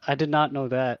around. I did not know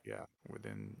that. Yeah,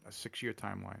 within a 6-year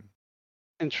timeline.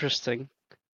 Interesting.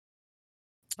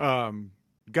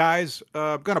 Guys,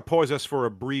 I'm going to pause us for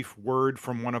a brief word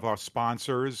from one of our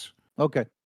sponsors. Okay.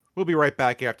 We'll be right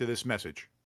back after this message.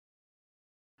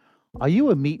 Are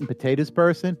you a meat and potatoes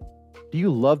person? Do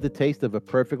you love the taste of a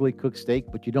perfectly cooked steak,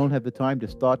 but you don't have the time to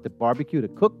start the barbecue to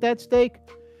cook that steak?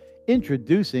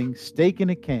 Introducing Steak in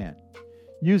a Can.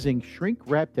 Using shrink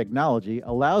wrap technology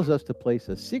allows us to place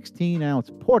a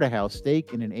 16-ounce porterhouse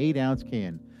steak in an 8-ounce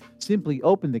can. Simply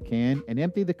open the can and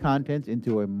empty the contents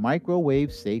into a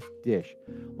microwave-safe dish.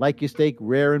 Like your steak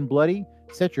rare and bloody?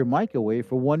 Set your microwave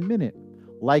for 1 minute.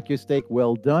 Like your steak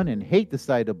well done and hate the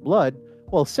sight of blood?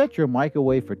 Well, set your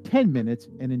microwave for 10 minutes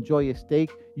and enjoy a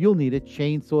steak you'll need a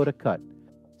chainsaw to cut.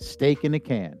 Steak in a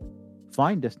Can.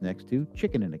 Find us next to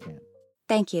Chicken in a Can.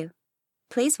 Thank you.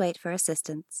 Please wait for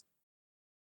assistance.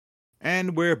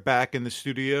 And we're back in the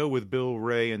studio with Bill,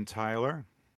 Ray, and Tyler.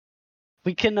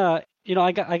 We can, I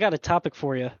got a topic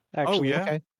for you. Actually. Oh, yeah?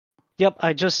 Okay. Yep.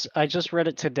 I just read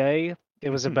it today.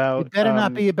 It was about. It better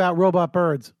not be about robot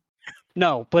birds.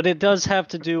 No, but it does have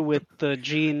to do with the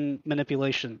gene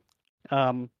manipulation.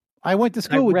 I went to I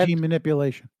school with read- gene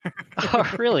manipulation.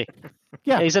 Oh, really?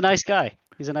 Yeah. He's a nice guy.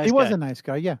 He's a nice He guy. was a nice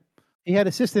guy. Yeah, he had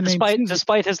a sister named Susie.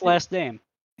 Despite his last name.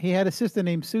 He had a sister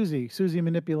named Susie. Susie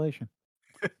Manipulation.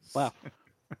 Wow.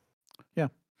 Yeah.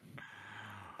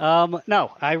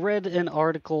 No, I read an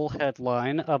article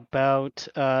headline about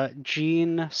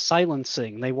gene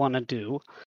silencing they want to do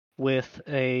with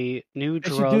a new They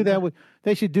drug.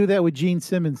 should do that with Gene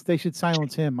Simmons. They should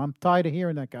silence him. I'm tired of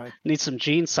hearing that guy. Need some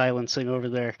gene silencing over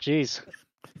there. Jeez.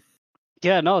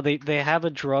 Yeah, no, they have a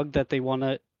drug that they want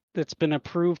to. That's been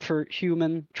approved for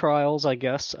human trials, I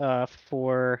guess.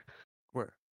 For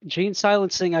Where? gene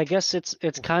silencing, I guess it's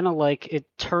kind of like it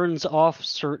turns off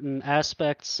certain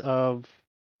aspects of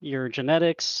your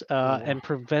genetics and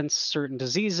prevents certain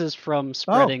diseases from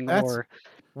spreading.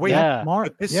 Wait, yeah,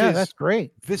 Mark. This Yeah, is- that's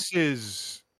great. This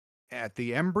is at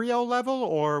the embryo level,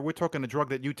 or we're talking a drug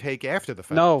that you take after the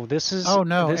fact? no, this is embryo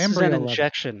an level.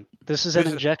 injection. This is This an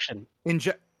is- injection.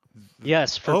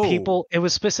 Yes, for Oh. people. It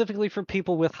was specifically for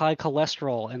people with high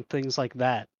cholesterol and things like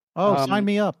that. Oh, sign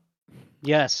me up.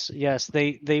 Yes.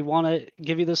 They want to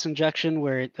give you this injection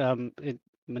where it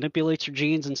manipulates your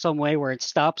genes in some way where it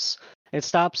stops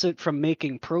it from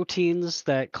making proteins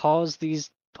that cause these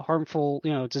harmful,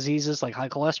 diseases like high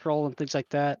cholesterol and things like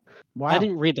that. Wow. I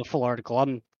didn't read the full article.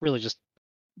 I'm really just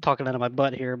talking out of my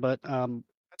butt here, but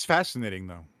That's fascinating,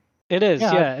 though. it is.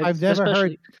 Yeah, I've it's never heard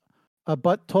especially- a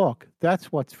butt talk.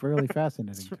 That's what's really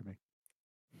fascinating to me.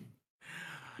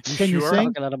 You Can you sure? sing?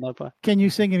 talking out of my butt. Can you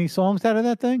sing any songs out of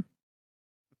that thing?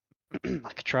 I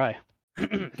could try.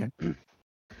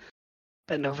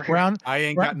 Bend over here. Brown, I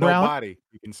ain't Bra- got no Brown- body.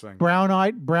 You can sing.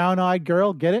 brown-eyed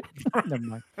girl. Get it? Never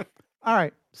mind. All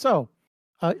right. So,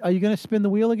 are you going to spin the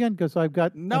wheel again? Because I've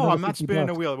got No, another I'm not 50 spinning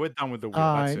the bucks. wheel. We're done with the wheel.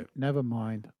 All That's right. it. Never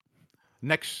mind.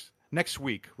 Next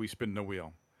week we spin the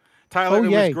wheel. Tyler, Oh,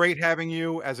 it yay. was great having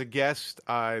you as a guest.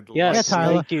 I'd Yes, Yeah,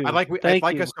 Tyler. thank you. I'd like Thank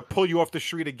you. us to pull you off the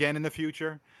street again in the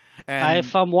future. And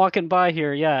If I'm walking by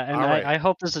here, yeah, and All right. I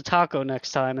hope there's a taco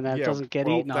next time and that yeah, doesn't get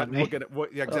well, eaten that- on me.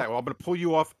 yeah, exactly. Well, I'm going to pull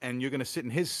you off, and you're going to sit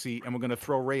in his seat, and we're going to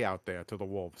throw Ray out there to the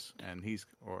wolves, and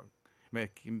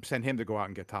send him to go out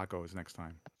and get tacos next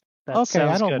time. That Okay, I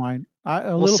sounds don't good. mind.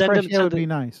 A little send fresh him air to would the- be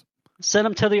nice. Send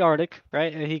him to the Arctic,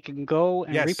 right? And he can go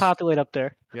and Yes. repopulate up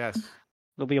there. Yes,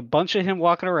 There'll be a bunch of him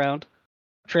walking around,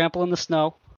 trampling the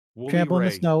snow. Woolly Trampling Ray.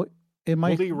 the snow in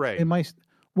my Woolly Ray.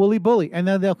 woolly bully, and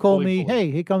then they'll call Woolly me. bully.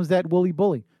 Hey, here comes that woolly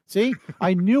bully. See,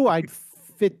 I knew I'd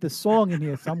fit the song in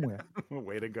here somewhere.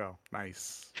 Way to go!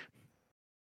 Nice.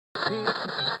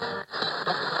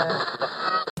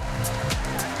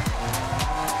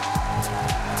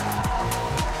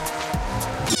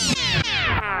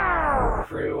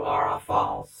 True or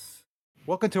false?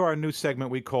 Welcome to our new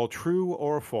segment we call True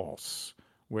or False,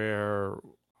 where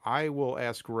I will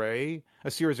ask Ray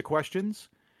a series of questions,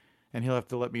 and he'll have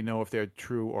to let me know if they're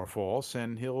true or false,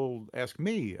 and he'll ask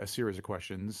me a series of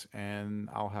questions, and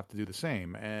I'll have to do the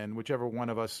same. And whichever one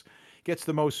of us gets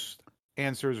the most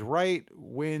answers right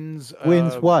wins.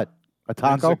 Wins what? A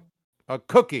wins taco? a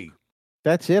cookie.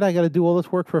 That's it. I got to do all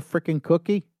this work for a freaking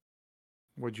cookie.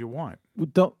 What'd you want?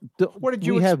 Don't. What did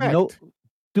you we expect? have no.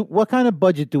 What kind of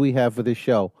budget do we have for this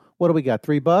show? What do we got?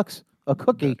 $3? A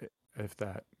cookie. If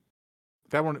that.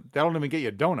 That'll even get you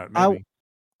a donut, I- maybe.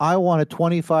 I want a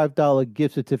 $25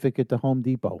 gift certificate to Home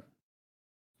Depot.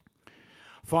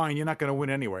 Fine, you're not going to win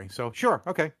anyway. So sure,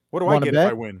 okay. What do I Wanna get bet?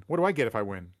 if I win? What do I get if I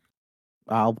win?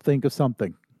 I'll think of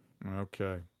something.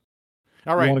 Okay.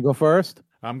 All You right. want to go first?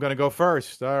 I'm going to go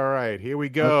first. All right. Here we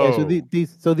go. Okay.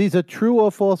 So these are true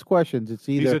or false questions. It's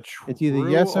These either are it's either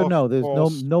true yes or no. There's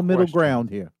false no middle questions. ground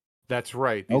here. That's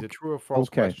right. These are Okay. true or false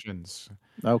Okay. questions.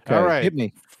 Okay. All right. Hit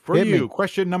me. For Hit me. you,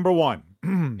 question number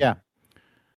 1. Yeah.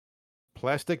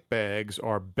 Plastic bags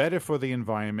are better for the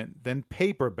environment than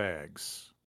paper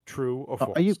bags. True or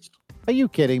false? Are you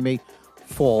kidding me?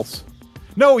 False.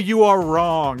 No, you are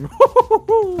wrong.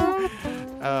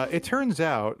 It turns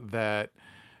out that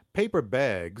paper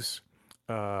bags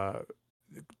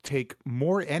take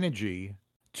more energy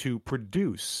to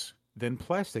produce than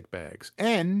plastic bags,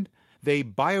 and they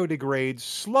biodegrade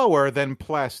slower than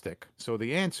plastic. So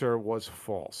the answer was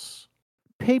false.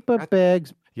 Paper That-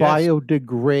 bags Yes.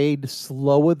 biodegrade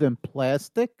slower than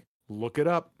plastic? Look it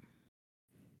up.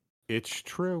 It's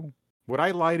true. Would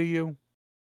I lie to you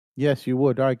Yes, you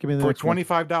would. All right, give me the for a next one.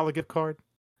 $25 gift card?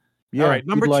 Yeah, All right, you'd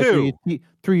number lie 2.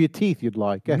 Through your teeth, you'd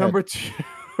like. Go ahead. Number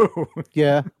 2.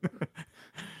 Yeah.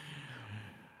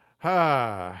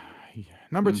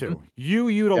 Number Mm-hmm. 2. You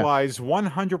utilize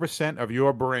 100% of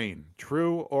your brain.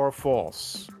 True or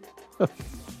false?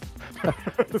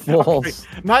 False.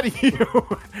 Okay, not you.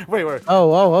 Wait.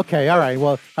 Oh, okay. All right.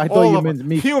 Well, I thought All you of meant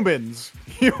me. humans.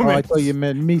 Oh, I thought you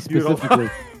meant me specifically.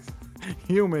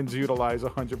 Humans utilize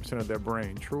 100% of their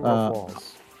brain. True or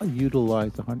false?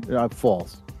 Utilize 100.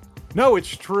 False. No,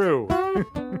 it's true.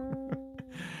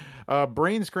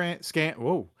 Brain scan.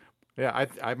 Whoa. Yeah,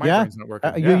 my brain's not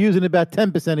working. You're using about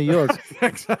 10% of yours.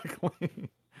 Exactly.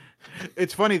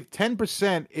 It's funny.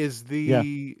 10% is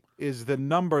the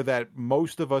number that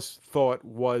most of us thought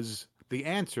was the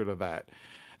answer to that.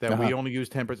 That we only use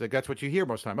 10%. That's what you hear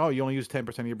most of the time. Oh, you only use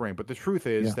 10% of your brain. But the truth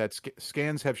is that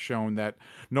scans have shown that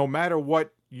no matter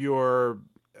what your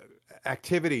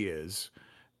activity is,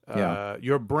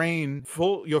 your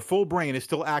full brain is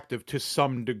still active to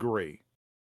some degree.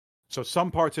 So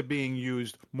some parts are being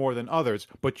used more than others,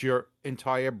 but your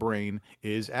entire brain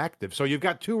is active. So you've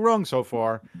got 2 wrong so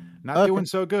far. Not doing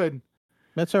so good.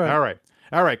 That's all right.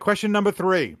 All right. Question number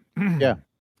 3. Yeah.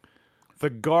 The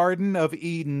Garden of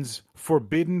Eden's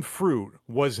forbidden fruit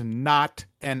was not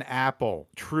an apple.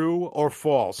 True or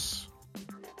false?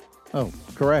 Oh,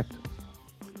 correct.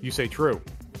 You say true.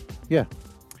 Yeah.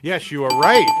 Yes, you are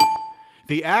right.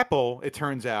 The apple, it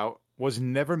turns out, was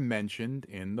never mentioned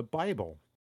in the Bible.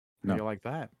 How do you like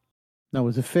that? No, it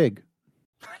was a fig.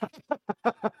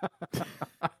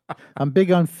 I'm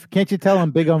big on. Can't you tell I'm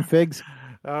big on figs?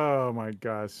 Oh my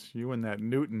gosh, you and that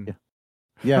Newton.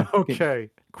 Yeah.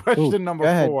 Okay. Question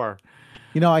number 4.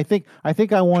 You know, I think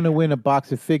I want to win a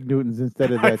box of fig Newtons instead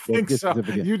of that. I think so.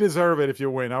 You deserve it if you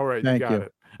win. All right, Thank you got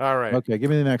it. All right. Okay, give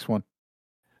me the next one.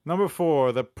 Number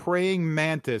 4. The praying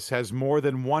mantis has more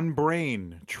than one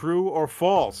brain. True or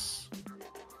false?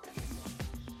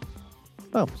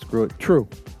 Oh, screw it. True.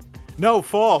 No,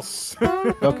 false.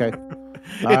 Okay.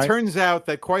 It turns out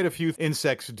that quite a few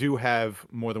insects do have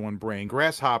more than one brain.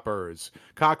 Grasshoppers,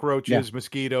 cockroaches,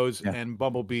 mosquitoes, and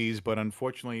bumblebees, but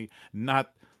unfortunately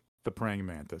not the praying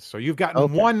mantis. So you've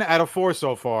gotten 1 out of 4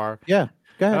 so far. Yeah.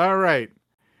 Go ahead. All right.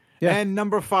 Yeah. And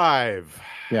number 5.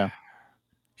 Yeah.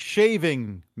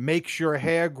 Shaving makes your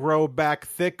hair grow back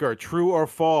thicker. True or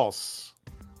false?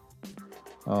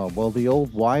 Oh, well, the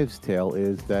old wives' tale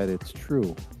is that it's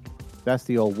true. That's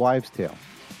the old wives' tale.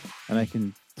 And I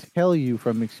can tell you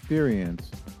from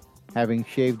experience, having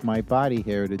shaved my body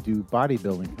hair to do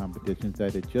bodybuilding competitions,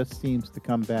 that it just seems to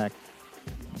come back.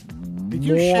 Did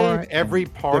you shave every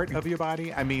part of your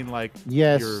body? I mean, like...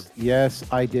 Yes,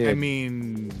 I did. I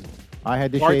mean... I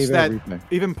had to shave everything.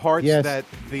 Even parts that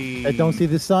don't see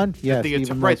the sun? Yes,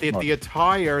 the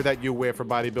attire that you wear for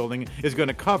bodybuilding is going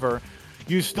to cover...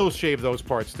 You still shave those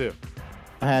parts too.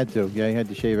 I had to. Yeah, I had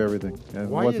to shave everything. It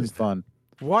wasn't fun.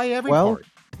 Why every part?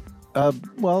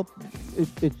 Well,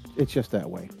 it's just that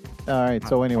way. All right.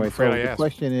 So anyway, the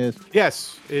question is: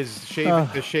 Yes,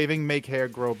 does shaving make hair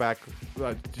grow back?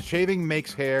 Shaving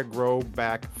makes hair grow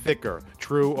back thicker.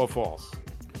 True or false?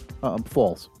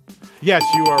 False. Yes,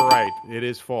 you are right. It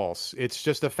is false. It's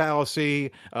just a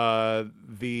fallacy.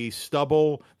 The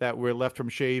stubble that we're left from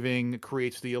shaving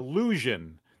creates the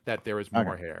illusion that there is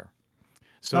more hair.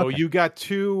 So you got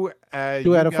 2 out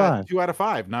of 5. 2 out of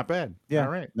 5. Not bad. Yeah.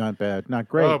 All right. Not bad. Not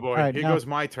great. Oh boy. Here goes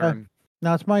my turn.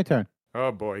 Now it's my turn.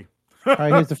 Oh boy. All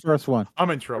right, here's the first one. I'm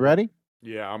in trouble. Ready?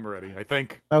 Yeah, I'm ready. I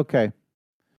think. Okay.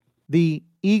 The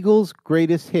Eagles'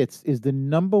 Greatest Hits is the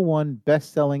 #1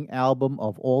 best-selling album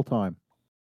of all time.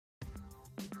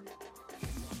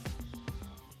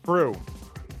 True.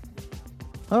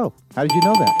 Oh, how did you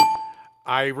know that?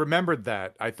 I remembered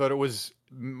that. I thought it was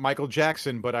Michael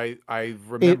Jackson, but I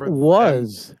remember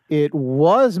it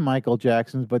was Michael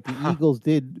Jackson's, but the Eagles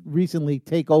did recently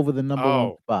take over the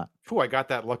 #1 spot. Phew, I got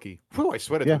that lucky. Phew, I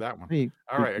sweated through that one.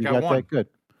 All right, I got 1. That good.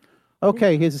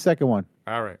 Okay, here's the second one.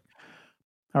 All right.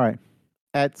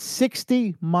 At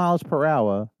 60 miles per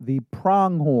hour, the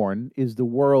pronghorn is the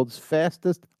world's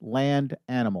fastest land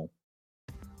animal.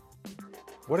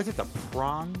 What is it? The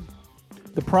prong?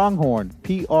 The pronghorn.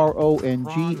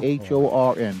 Pronghorn.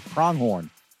 Pronghorn.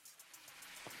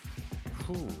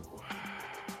 Ooh.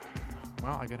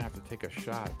 Well, I'm going to have to take a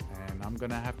shot, and I'm going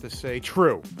to have to say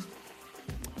true.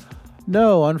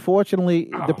 No, unfortunately,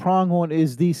 the pronghorn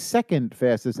is the second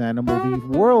fastest animal.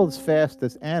 The world's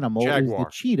fastest animal is the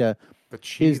cheetah.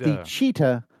 Is the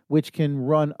cheetah, which can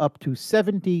run up to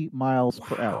 70 miles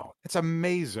per hour. It's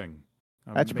amazing.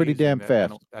 That's pretty damn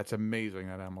fast. That's amazing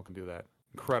that animal can do that.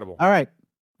 Incredible. All right.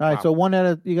 So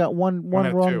you got one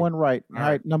wrong, 1 right. All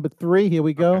right. Number 3, here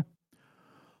we go. Okay.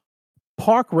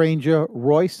 Park ranger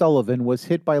Roy Sullivan was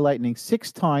hit by lightning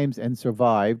 6 times and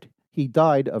survived. He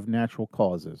died of natural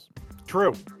causes.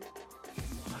 True.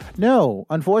 No,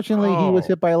 unfortunately, he was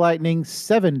hit by lightning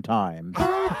 7 times.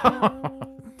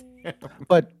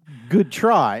 But good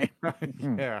try.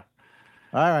 Yeah.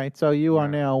 All right. So you are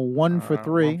Yeah. now 1 for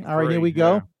 3. 1 for All right, here 3, we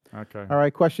go. yeah. Okay. All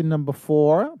right, question number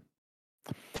 4.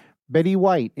 Betty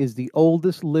White is the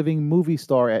oldest living movie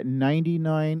star at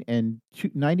 99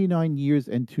 years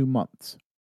and 2 months.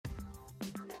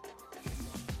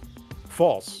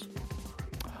 False.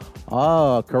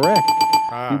 Ah, correct.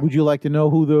 Would you like to know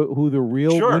who the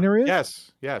real Sure. winner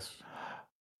is? Yes.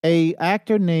 A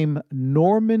actor named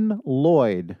Norman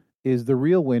Lloyd is the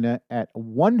real winner at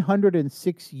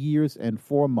 106 years and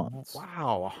 4 months.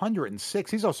 Wow,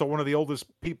 106. He's also one of the oldest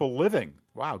people living.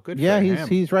 Wow, good Yeah, for he's him.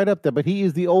 he's right up there, but he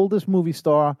is the oldest movie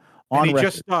star on And he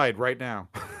record. just died right now.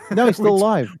 No, he's still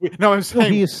alive. No, I'm No,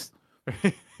 saying he is.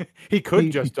 he could he-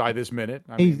 just die this minute.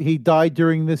 I He mean, he died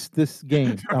during this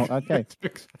game. Oh, okay.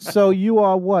 So you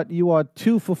are what? You are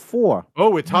 2 for 4.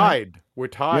 oh, we're tied. We're we're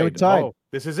tied. tied. Oh,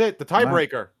 this is it. The right.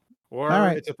 tiebreaker. Or All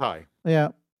right. it's a tie. Yeah.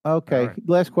 Okay. All right.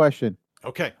 Last question.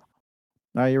 Okay,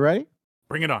 Are you ready?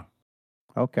 bring it on.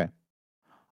 Okay.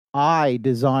 I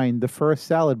designed the first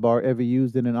salad bar ever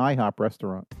used in an IHOP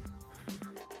restaurant.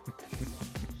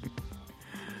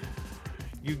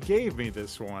 You gave me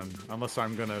this one, unless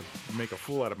I'm going to make a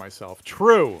fool out of myself.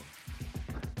 True.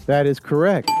 That is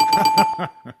correct.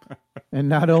 And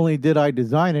not only did I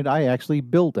design it, I actually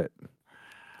built it.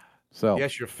 So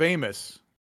Yes, you're famous.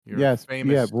 You're yes,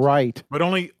 famous. yeah, right. But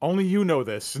only you know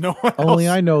this. No one Only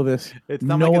else. I know this. It's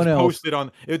not no like one it's else. posted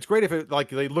on. It's great if it like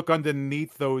they look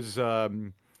underneath those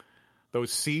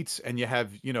seats and you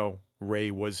have Ray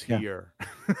was Yeah. here.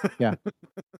 Yeah.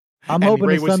 I'm and hoping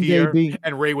Ray to was someday here, be.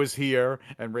 and Ray was here,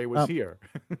 and Ray was here.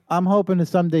 I'm hoping to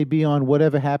someday be on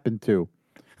Whatever Happened To.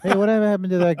 Hey, whatever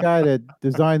happened to that guy that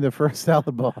designed the first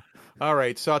salad bar? All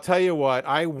right, so I'll tell you what,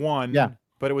 I won. Yeah.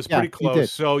 But it was Yeah, pretty you did.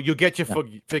 close. So you'll get your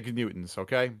Fig Newtons,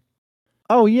 okay?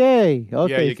 Oh, yay. Yeah,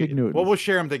 Okay, you Fig get, Newtons. well, we'll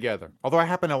share them together. Although I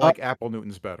happen to like Apple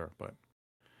Newtons better, but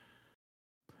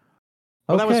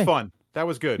well, that was Okay. fun. That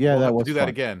was good. Yeah, we'll that have to was do that fun.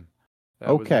 again. That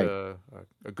Okay. was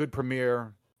a good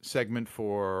premiere segment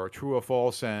for True or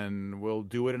False, and we'll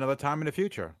do it another time in the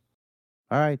future.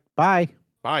 All right. Bye.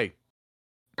 Bye.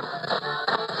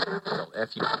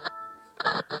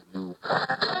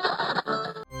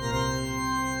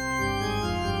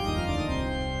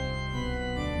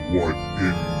 What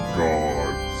in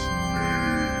God's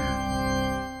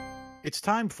name? It's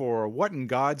time for What in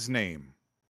God's Name?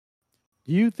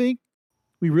 Do you think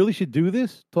we really should do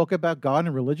this? Talk about God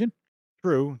and religion?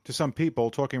 True, to some people,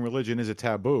 talking religion is a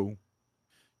taboo.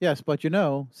 Yes, but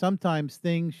sometimes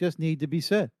things just need to be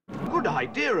said. Good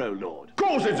idea, O Lord. Of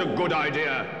course it's a good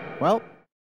idea. Well,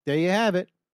 there you have it.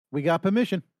 We got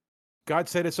permission. God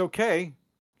said it's okay.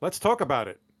 Let's talk about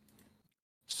it.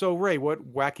 So, Ray,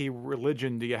 what wacky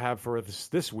religion do you have for us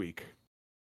this week?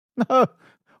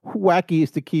 Wacky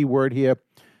is the key word here.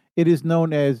 It is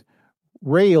known as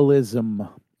Raelism.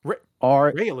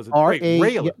 Raelism.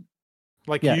 R-A-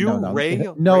 Like yeah, you, no. Ray?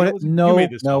 No, Raelism? You made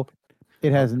this no. up.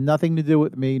 It has nothing to do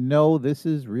with me. No, this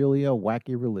is really a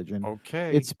wacky religion.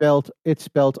 Okay. It's spelled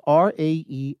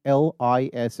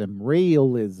R-A-E-L-I-S-M.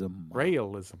 Raelism.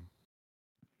 Raelism.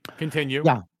 Continue.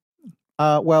 Yeah.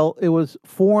 Well, it was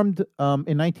formed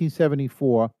in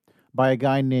 1974 by a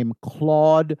guy named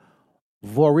Claude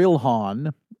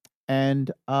Vorilhon,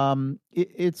 and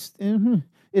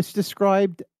it's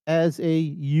described as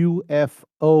a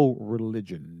UFO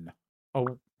religion. Oh,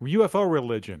 UFO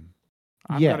religion.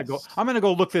 I'm Yes. gonna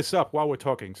go look this up while we're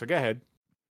talking. So go ahead.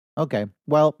 Okay.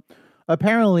 Well,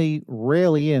 apparently,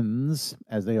 Raelians,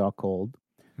 as they are called,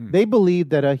 Hmm. they believe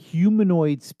that a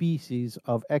humanoid species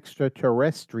of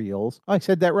extraterrestrials, I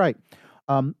said that right,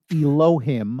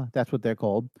 Elohim, that's what they're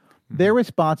called, they're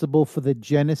responsible for the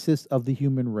genesis of the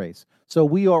human race. So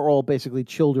we are all basically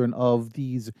children of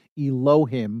these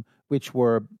Elohim, which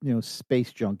were,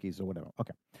 space junkies or whatever.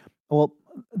 Okay. Well,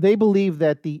 they believe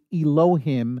that the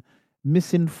Elohim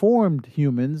misinformed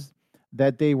humans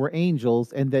that they were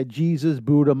angels and that Jesus,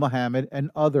 Buddha, Muhammad, and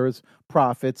others,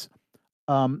 prophets,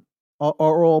 are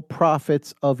all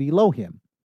prophets of Elohim.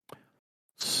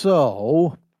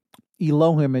 So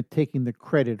Elohim are taking the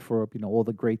credit for all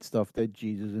the great stuff that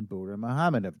Jesus and Buddha and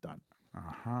Muhammad have done.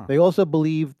 Uh-huh. They also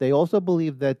believe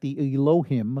that the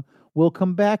Elohim will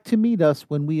come back to meet us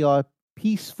when we are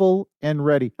peaceful and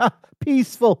ready.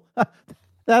 Peaceful.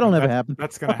 That'll never happen.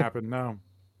 That's gonna happen now.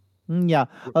 Yeah.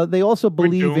 They also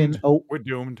believe in. We're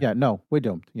doomed. Yeah, no, we're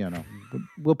doomed. Yeah, no.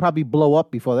 We'll probably blow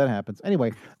up before that happens.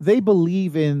 Anyway, they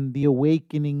believe in the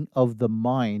awakening of the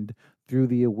mind through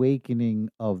the awakening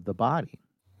of the body.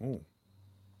 Ooh.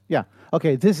 Yeah.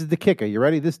 Okay, this is the kicker. You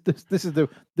ready? This is the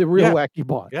real wacky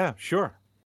part. Yeah, sure.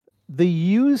 The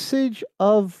usage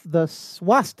of the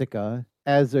swastika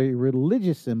as a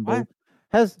religious symbol What?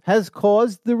 has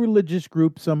caused the religious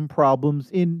group some problems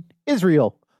in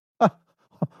Israel.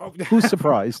 Oh, Who's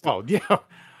surprised? well, yeah.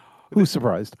 Who's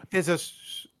surprised? There's a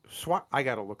I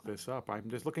got to look this up. I'm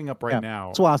just looking up right Yeah,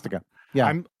 now. swastika.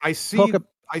 Yeah, I see Talk ab-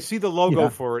 I see the logo Yeah.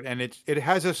 for it, and it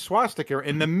has a swastika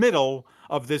in the middle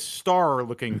of this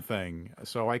star-looking thing.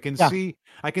 So I can Yeah.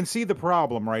 see the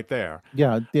problem right there.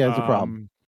 yeah, it's a problem.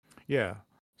 Yeah.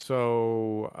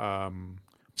 So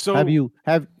so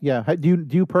Do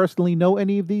you personally know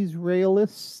any of these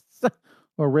realists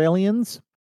or Raelians?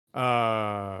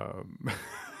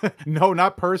 no,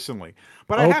 not personally,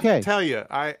 but I have to Okay. tell you,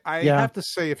 I Yeah. have to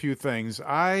say a few things.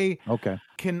 I Okay.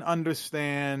 can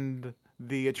understand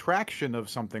the attraction of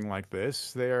something like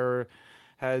this. There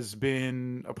has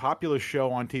been a popular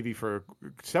show on TV for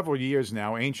several years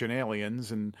now, Ancient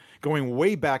Aliens, and going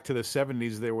way back to the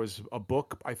 70s, there was a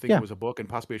book, I think Yeah. it was a book and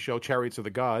possibly a show, Chariots of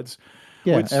the Gods,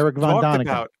 Yeah, which Eric von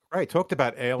Däniken. talked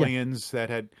about aliens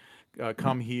that had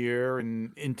come here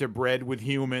and interbred with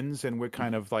humans, and we're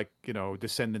kind of like,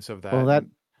 descendants of that. Well,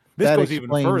 And this that goes even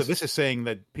further. explains- This is saying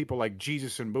that people like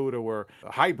Jesus and Buddha were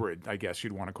a hybrid, I guess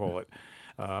you'd want to call it.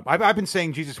 I've been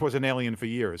saying Jesus was an alien for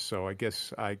years, so I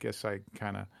guess I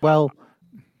kind of Well,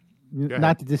 ahead.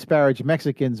 not to disparage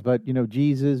Mexicans, but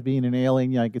Jesus being an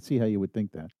alien, yeah, I could see how you would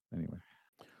think that. Anyway,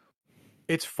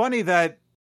 It's funny that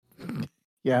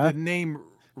yeah, the name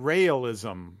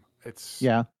realism. It's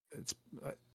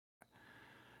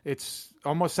it's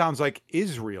almost sounds like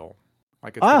Israel,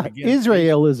 like it's the beginning.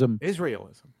 Israelism,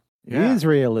 Israelism. Yeah.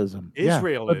 Israelism, yeah.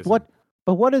 Israelism.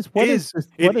 But what is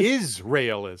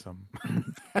realism?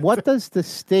 what does the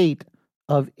state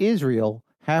of Israel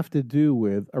have to do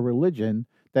with a religion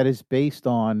that is based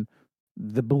on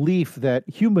the belief that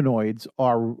humanoids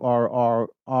are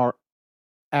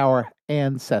our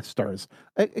ancestors?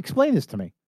 Explain this to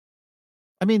me.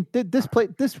 I mean,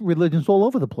 this religion's all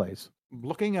over the place.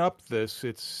 Looking up this,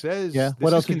 it says Yeah. this What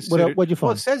is else? considered- What'd you Well,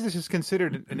 find? it says this is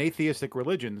considered an atheistic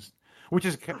religion, which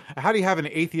is how do you have an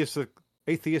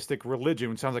atheistic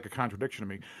religion? It sounds like a contradiction to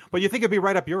me. But you think it'd be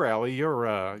right up your alley. You're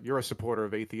a supporter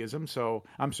of atheism, so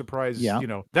I'm surprised. Yeah.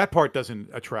 That part doesn't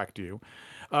attract you.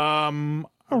 I'm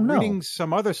no. reading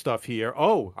some other stuff here.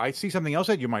 Oh, I see something else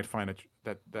that you might find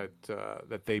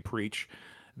that they preach.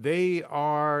 They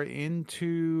are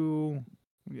into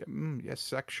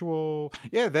sexual.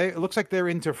 Yeah, it looks like they're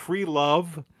into free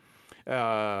love.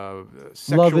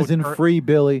 Love isn't free,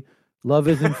 Billy. Love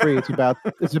isn't free. It's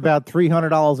about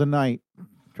 $300 a night.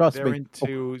 Trust They're me.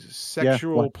 into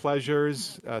sexual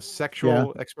pleasures,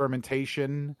 sexual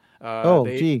experimentation.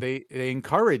 Gee. They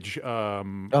encourage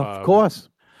Of course.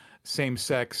 same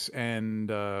sex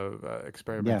and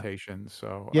experimentation.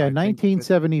 So Yeah, I think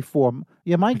 1974.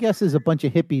 Yeah, my guess is a bunch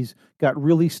of hippies got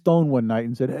really stoned one night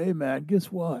and said, "Hey, man,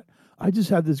 guess what? I just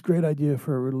had this great idea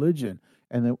for a religion."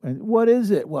 And what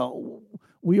is it? Well,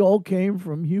 we all came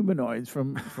from humanoids,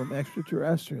 from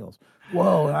extraterrestrials.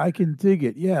 Whoa, I can dig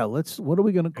it. Yeah, what are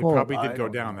we going to It call it? probably I did go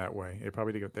don't down know. that way. It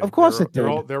probably did go. Of course it they're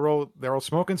did. They're all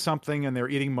smoking something and they're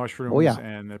eating mushrooms. yeah.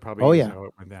 And it probably Oh, is yeah. how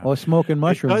it went down. Or smoking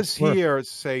mushrooms. It does here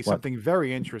say What? something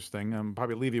very interesting. I'll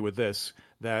probably leave you with this: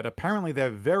 that apparently they're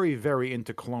very, very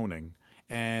into cloning,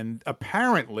 and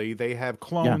apparently they have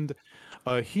cloned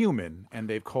a human, and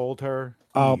they've called her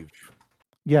Eve.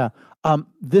 Yeah.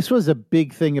 This was a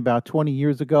big thing about 20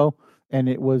 years ago, and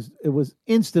it was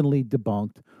instantly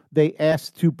debunked. They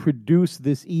asked to produce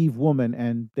this Eve woman,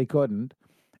 and they couldn't.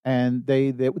 And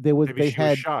Maybe they she had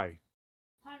was shy.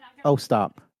 Oh,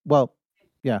 stop. Well,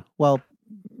 yeah. Well,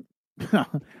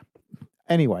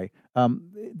 anyway,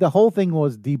 the whole thing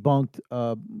was debunked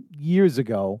years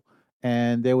ago,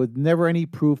 and there was never any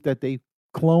proof that they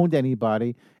cloned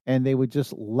anybody, and they were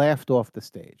just laughed off the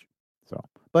stage. So,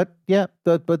 but yeah,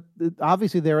 but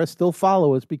obviously there are still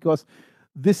followers because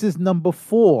this is number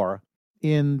 4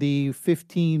 in the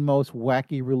 15 most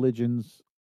wacky religions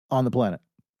on the planet.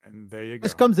 And there you go.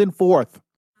 This comes in 4th.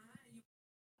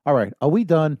 All right, are we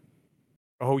done?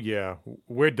 Oh yeah,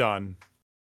 we're done.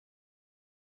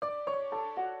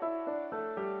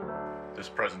 This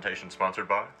presentation sponsored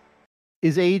by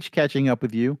Is age catching up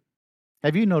with you?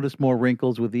 Have you noticed more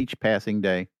wrinkles with each passing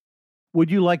day?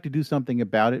 Would you like to do something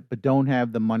about it but don't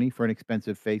have the money for an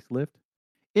expensive facelift?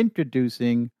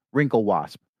 Introducing Wrinkle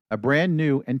Wasp, a brand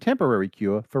new and temporary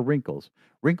cure for wrinkles.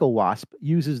 Wrinkle Wasp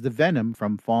uses the venom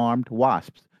from farmed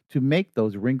wasps to make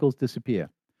those wrinkles disappear.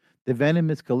 The venom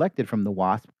is collected from the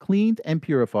wasp, cleaned and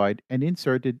purified, and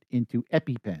inserted into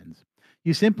EpiPens.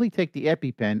 You simply take the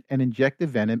EpiPen and inject the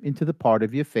venom into the part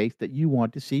of your face that you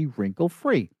want to see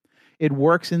wrinkle-free. It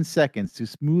works in seconds to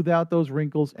smooth out those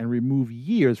wrinkles and remove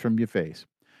years from your face.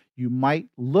 You might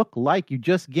look like you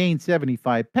just gained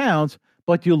 75 pounds,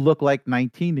 but you'll look like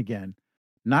 19 again.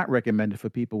 Not recommended for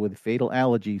people with fatal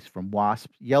allergies from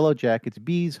wasps, yellow jackets,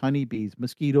 bees, honeybees,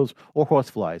 mosquitoes, or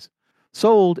horseflies.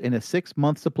 Sold in a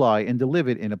 6-month supply and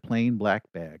delivered in a plain black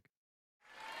bag.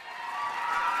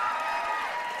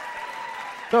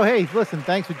 So, hey, listen,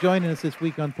 thanks for joining us this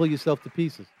week on Pull Yourself to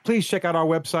Pieces. Please check out our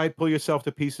website,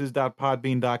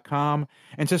 pullyourselftopieces.podbean.com,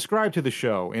 and subscribe to the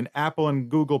show in Apple and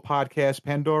Google Podcasts,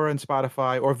 Pandora and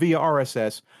Spotify, or via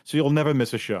RSS, so you'll never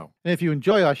miss a show. And if you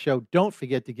enjoy our show, don't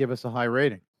forget to give us a high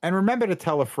rating. And remember to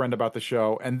tell a friend about the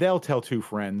show, and they'll tell 2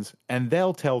 friends, and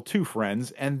they'll tell 2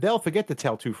 friends, and they'll forget to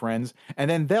tell 2 friends,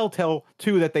 and then they'll tell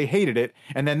 2 that they hated it,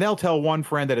 and then they'll tell 1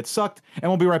 friend that it sucked,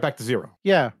 and we'll be right back to 0.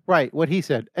 Yeah, right, what he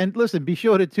said. And listen, be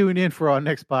sure to tune in for our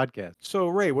next podcast. So,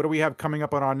 Ray, what do we have coming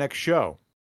up on our next show?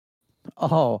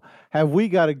 Oh, have we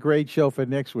got a great show for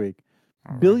next week.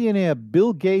 Right. Billionaire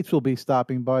Bill Gates will be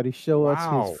stopping by to show us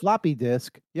Wow. his floppy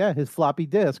disk. Yeah, his floppy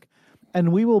disk.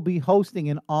 And we will be hosting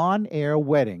an on-air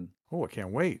wedding. Oh, I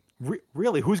can't wait.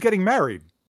 Really? Who's getting married?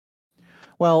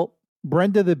 Well,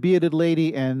 Brenda the Bearded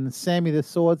Lady and Sammy the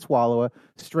Sword Swallower,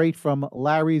 straight from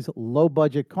Larry's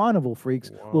low-budget Carnival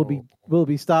Freaks, will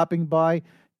be stopping by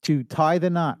to tie the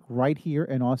knot right here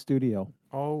in our studio.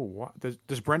 Oh, what?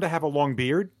 Does Brenda have a long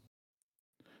beard?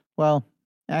 Well,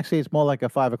 actually, it's more like a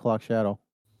 5 o'clock shadow.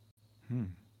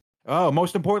 Oh,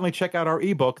 most importantly, check out our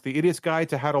ebook, The Idiot's Guide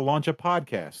to How to Launch a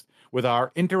Podcast, with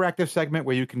our interactive segment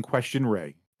where you can question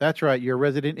Ray. That's right, you're a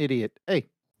resident idiot. Hey.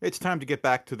 It's time to get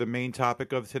back to the main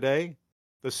topic of today,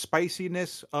 the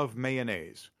spiciness of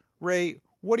mayonnaise. Ray,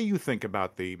 what do you think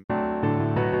about the...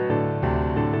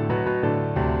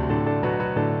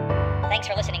 Thanks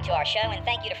for listening to our show, and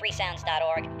thank you to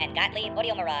freesounds.org and Gottlieb,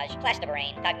 Audio Mirage,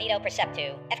 Plastabrain, Cognito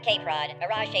Perceptu, FK Prod,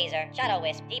 Mirage Chaser, Shadow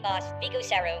Wisp, D-Boss, Viku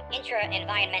Seru, Intra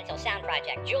Environmental Sound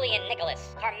Project, Julian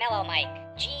Nicholas, Carmelo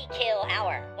Mike, G Kill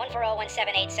Hour,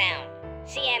 140178 Sound,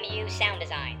 CMU Sound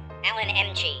Design, Alan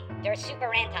MG, Der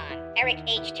Super Anton, Eric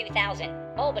H2000,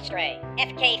 Bulbastray,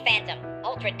 FK Phantom,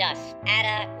 Ultra Dust,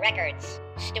 Ada Records,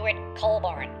 Stuart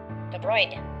Colborn,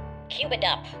 Debroid,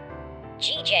 Cubidup,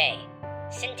 GJ,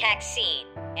 Syntax Seed,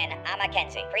 and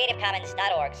Amakenzie.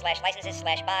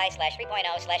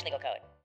 CreativeCommons.org/licenses/by/3.0/legal code.